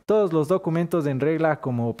tener todos los documentos en regla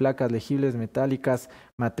como placas legibles, metálicas,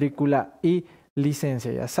 matrícula y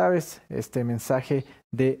licencia. Ya sabes, este mensaje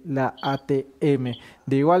de la ATM.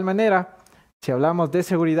 De igual manera, si hablamos de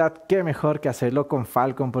seguridad, qué mejor que hacerlo con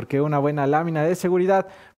Falcon, porque una buena lámina de seguridad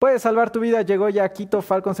puede salvar tu vida. Llegó ya a Quito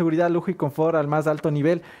Falcon Seguridad, lujo y confort al más alto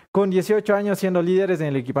nivel. Con 18 años siendo líderes en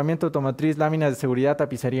el equipamiento automotriz, láminas de seguridad,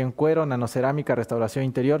 tapicería en cuero, nanocerámica, restauración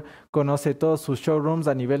interior. Conoce todos sus showrooms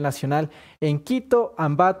a nivel nacional en Quito,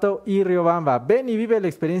 Ambato y Riobamba. Ven y vive la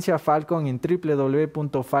experiencia Falcon en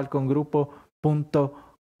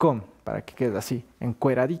www.falcongrupo.com para que quede así,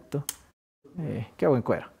 encueradito. Qué buen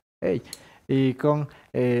cuero. Hey. Y con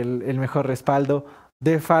el mejor respaldo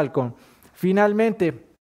de Falcon. Finalmente,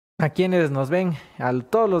 a quienes nos ven, a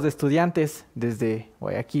todos los estudiantes desde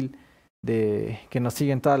Guayaquil, que nos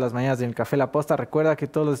siguen todas las mañanas en el Café La Posta, recuerda que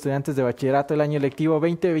todos los estudiantes de bachillerato del año lectivo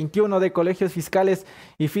 2021 de colegios fiscales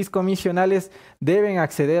y fiscomisionales deben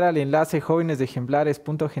acceder al enlace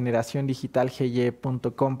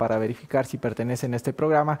jóvenesdeejemplares.generaciondigitalgy.com para verificar si pertenecen a este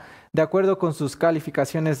programa de acuerdo con sus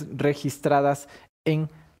calificaciones registradas en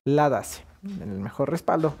la DACE. El mejor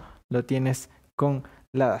respaldo lo tienes con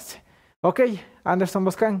la DACE. Ok, Anderson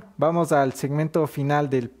Boscan, vamos al segmento final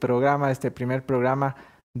del programa, este primer programa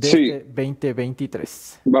de este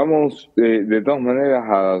 2023. Vamos de todas maneras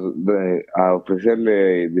a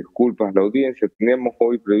ofrecerle disculpas a la audiencia. Teníamos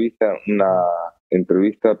hoy prevista una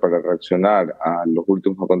entrevista para reaccionar a los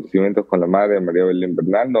últimos acontecimientos con la madre de María Belén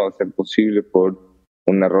Bernal. No va a ser posible por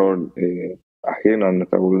un error ajeno a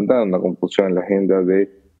nuestra voluntad, una confusión en la agenda de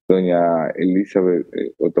doña Elizabeth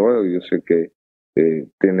Otavalo. Yo sé que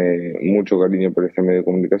tiene mucho cariño por este medio de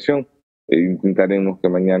comunicación. Intentaremos que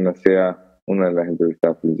mañana sea una de las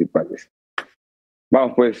entrevistadas principales.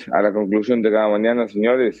 Vamos pues a la conclusión de cada mañana,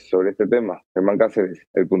 señores, sobre este tema. Germán Cáceres,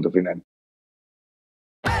 el punto final.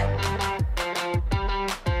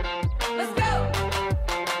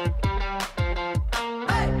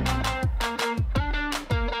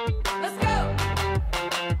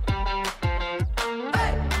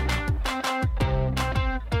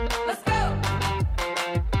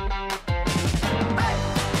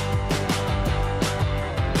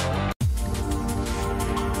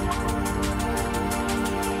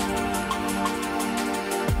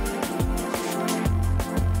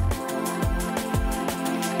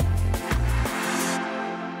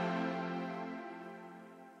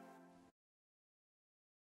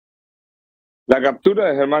 La captura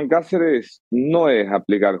de Germán Cáceres no es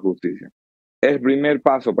aplicar justicia, es el primer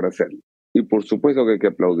paso para hacerlo. Y por supuesto que hay que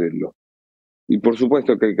aplaudirlo. Y por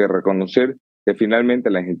supuesto que hay que reconocer que finalmente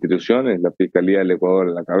las instituciones, la Fiscalía del Ecuador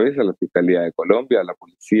a la cabeza, la Fiscalía de Colombia, la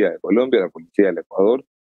Policía de Colombia, la Policía del Ecuador,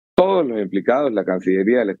 todos los implicados, la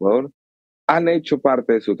Cancillería del Ecuador, han hecho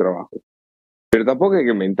parte de su trabajo. Pero tampoco hay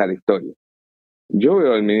que inventar historias. Yo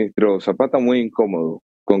veo al ministro Zapata muy incómodo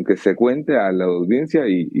con que se cuente a la audiencia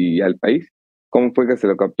y al país cómo fue que se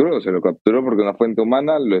lo capturó. Se lo capturó porque una fuente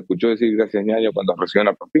humana lo escuchó decir gracias ñaño cuando recibió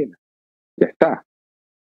una propina. Ya está.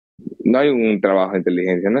 No hay un trabajo de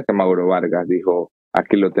inteligencia, no es que Mauro Vargas dijo,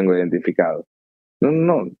 aquí lo tengo identificado. No,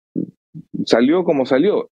 no, no. Salió como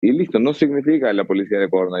salió y listo. No significa que la policía de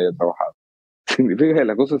Ecuador no haya trabajado. Significa que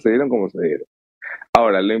las cosas se dieron como se dieron.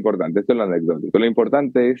 Ahora, lo importante, esto es lo anecdótico, lo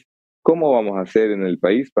importante es cómo vamos a hacer en el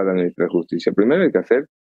país para administrar justicia. Primero hay que hacer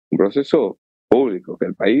un proceso público, que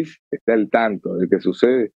el país esté al tanto de qué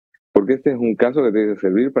sucede, porque este es un caso que tiene que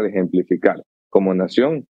servir para ejemplificar como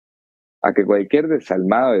nación a que cualquier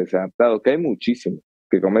desalmado, desadaptado, que hay muchísimos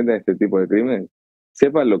que cometen este tipo de crímenes,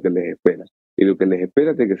 sepan lo que les espera. Y lo que les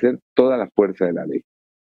espera tiene que ser toda la fuerza de la ley.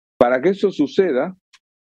 Para que eso suceda,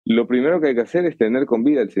 lo primero que hay que hacer es tener con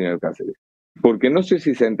vida al señor Cáceres. Porque no sé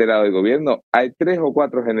si se ha enterado el gobierno, hay 3 o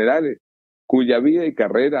 4 generales cuya vida y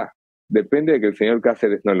carrera depende de que el señor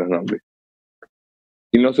Cáceres no los nombre.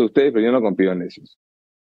 Y no sé ustedes, pero yo no confío en esos.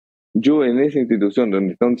 Yo en esa institución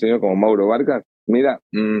donde está un señor como Mauro Vargas, mira,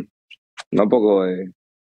 un poco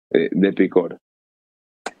de picor.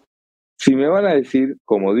 Si me van a decir,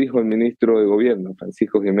 como dijo el ministro de Gobierno,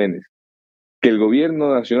 Francisco Jiménez, que el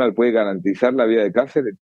gobierno nacional puede garantizar la vida de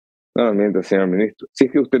Cáceres, no me mienta, señor ministro. Si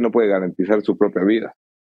es que usted no puede garantizar su propia vida,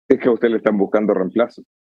 si es que a usted le están buscando reemplazo,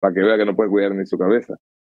 para que vea que no puede cuidar ni su cabeza.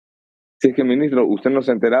 Si es que, ministro, usted no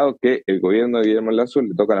se ha enterado que el gobierno de Guillermo Lazo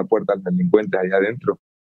le toca la puerta al delincuente allá adentro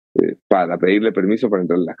para pedirle permiso para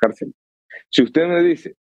entrar a las cárceles. Si usted me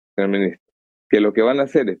dice, señor ministro, que lo que van a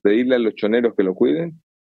hacer es pedirle a los choneros que lo cuiden,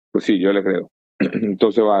 pues sí, yo le creo.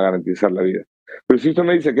 Entonces va a garantizar la vida. Pero si usted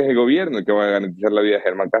me dice que es el gobierno el que va a garantizar la vida de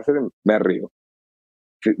Germán Cáceres, me río.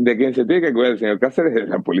 De quien se tiene que cuidar el señor Cáceres es de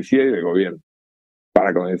la policía y del gobierno,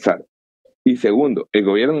 para comenzar. Y segundo, el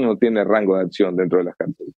gobierno no tiene rango de acción dentro de las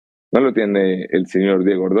cárceles. No lo tiene el señor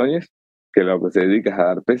Diego Ordóñez, que lo que se dedica es a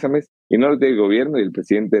dar pésames, y no lo tiene el gobierno y el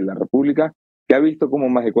presidente de la República, que ha visto cómo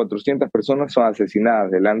más de 400 personas son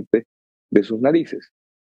asesinadas delante de sus narices,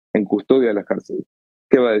 en custodia de las cárceles.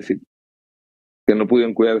 ¿Qué va a decir? Que no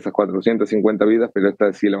pudieron cuidar esas 450 vidas, pero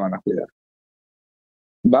esta sí la van a cuidar.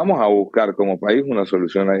 Vamos a buscar como país una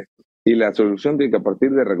solución a esto. Y la solución tiene que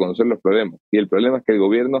partir de reconocer los problemas. Y el problema es que el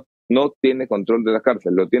gobierno no tiene control de las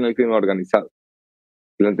cárceles, lo tiene el crimen organizado.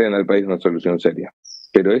 Plantean al país una solución seria.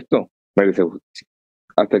 Pero esto merece justicia.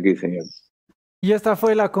 Hasta aquí, señores. Y esta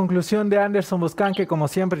fue la conclusión de Anderson Buscán, que como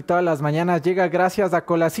siempre y todas las mañanas llega gracias a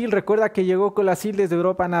Colacil. Recuerda que llegó Colacil desde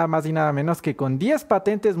Europa nada más y nada menos que con 10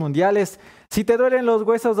 patentes mundiales. Si te duelen los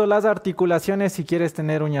huesos o las articulaciones, si quieres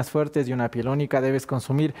tener uñas fuertes y una piel única, debes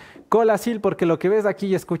consumir Colacil, porque lo que ves aquí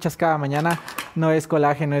y escuchas cada mañana no es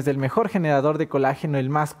colágeno, es el mejor generador de colágeno, el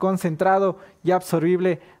más concentrado y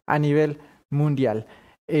absorbible a nivel mundial.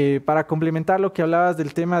 Para complementar lo que hablabas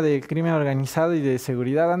del tema del crimen organizado y de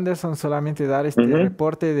seguridad, Anderson, solamente dar este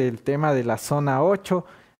reporte del tema de la zona 8,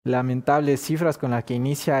 lamentables cifras con las que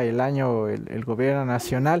inicia el año el gobierno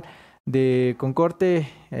nacional, con corte,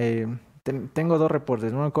 tengo 2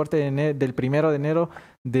 reportes, uno corte del 1 de enero,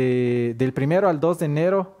 del 1 al 2 de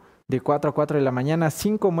enero, de 4 a 4 de la mañana,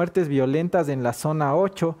 5 muertes violentas en la zona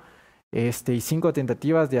 8, y 5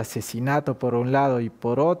 tentativas de asesinato por un lado, y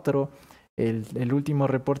por otro, el último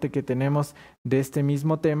reporte que tenemos de este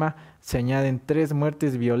mismo tema, se añaden 3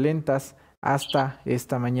 muertes violentas hasta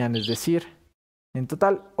esta mañana, es decir, en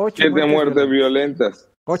total 8 muertes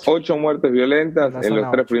violentas. 8 muertes violentas en los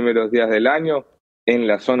 3 primeros días del año en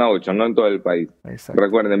la zona 8, no en todo el país. Exacto.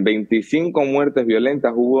 Recuerden, 25 muertes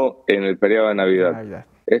violentas hubo en el periodo de Navidad.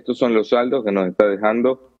 Estos son los saldos que nos está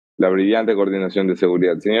dejando la brillante coordinación de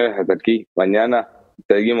seguridad. Señores, hasta aquí. Mañana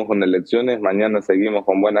seguimos con elecciones, mañana seguimos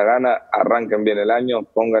con buena gana, arranquen bien el año,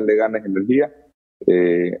 pónganle ganas y energía,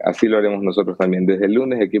 así lo haremos nosotros también. Desde el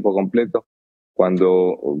lunes, equipo completo,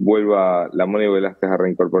 cuando vuelva la Moni Velázquez a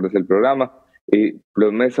reincorporarse al programa, y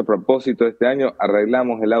promesa a propósito de este año,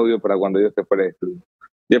 arreglamos el audio para cuando yo esté fuera de estudio.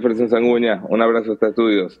 Jefferson Sanguña, un abrazo hasta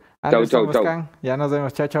estudios. Chau, chau, chau. Ya nos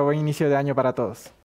vemos, chao, chao, buen inicio de año para todos.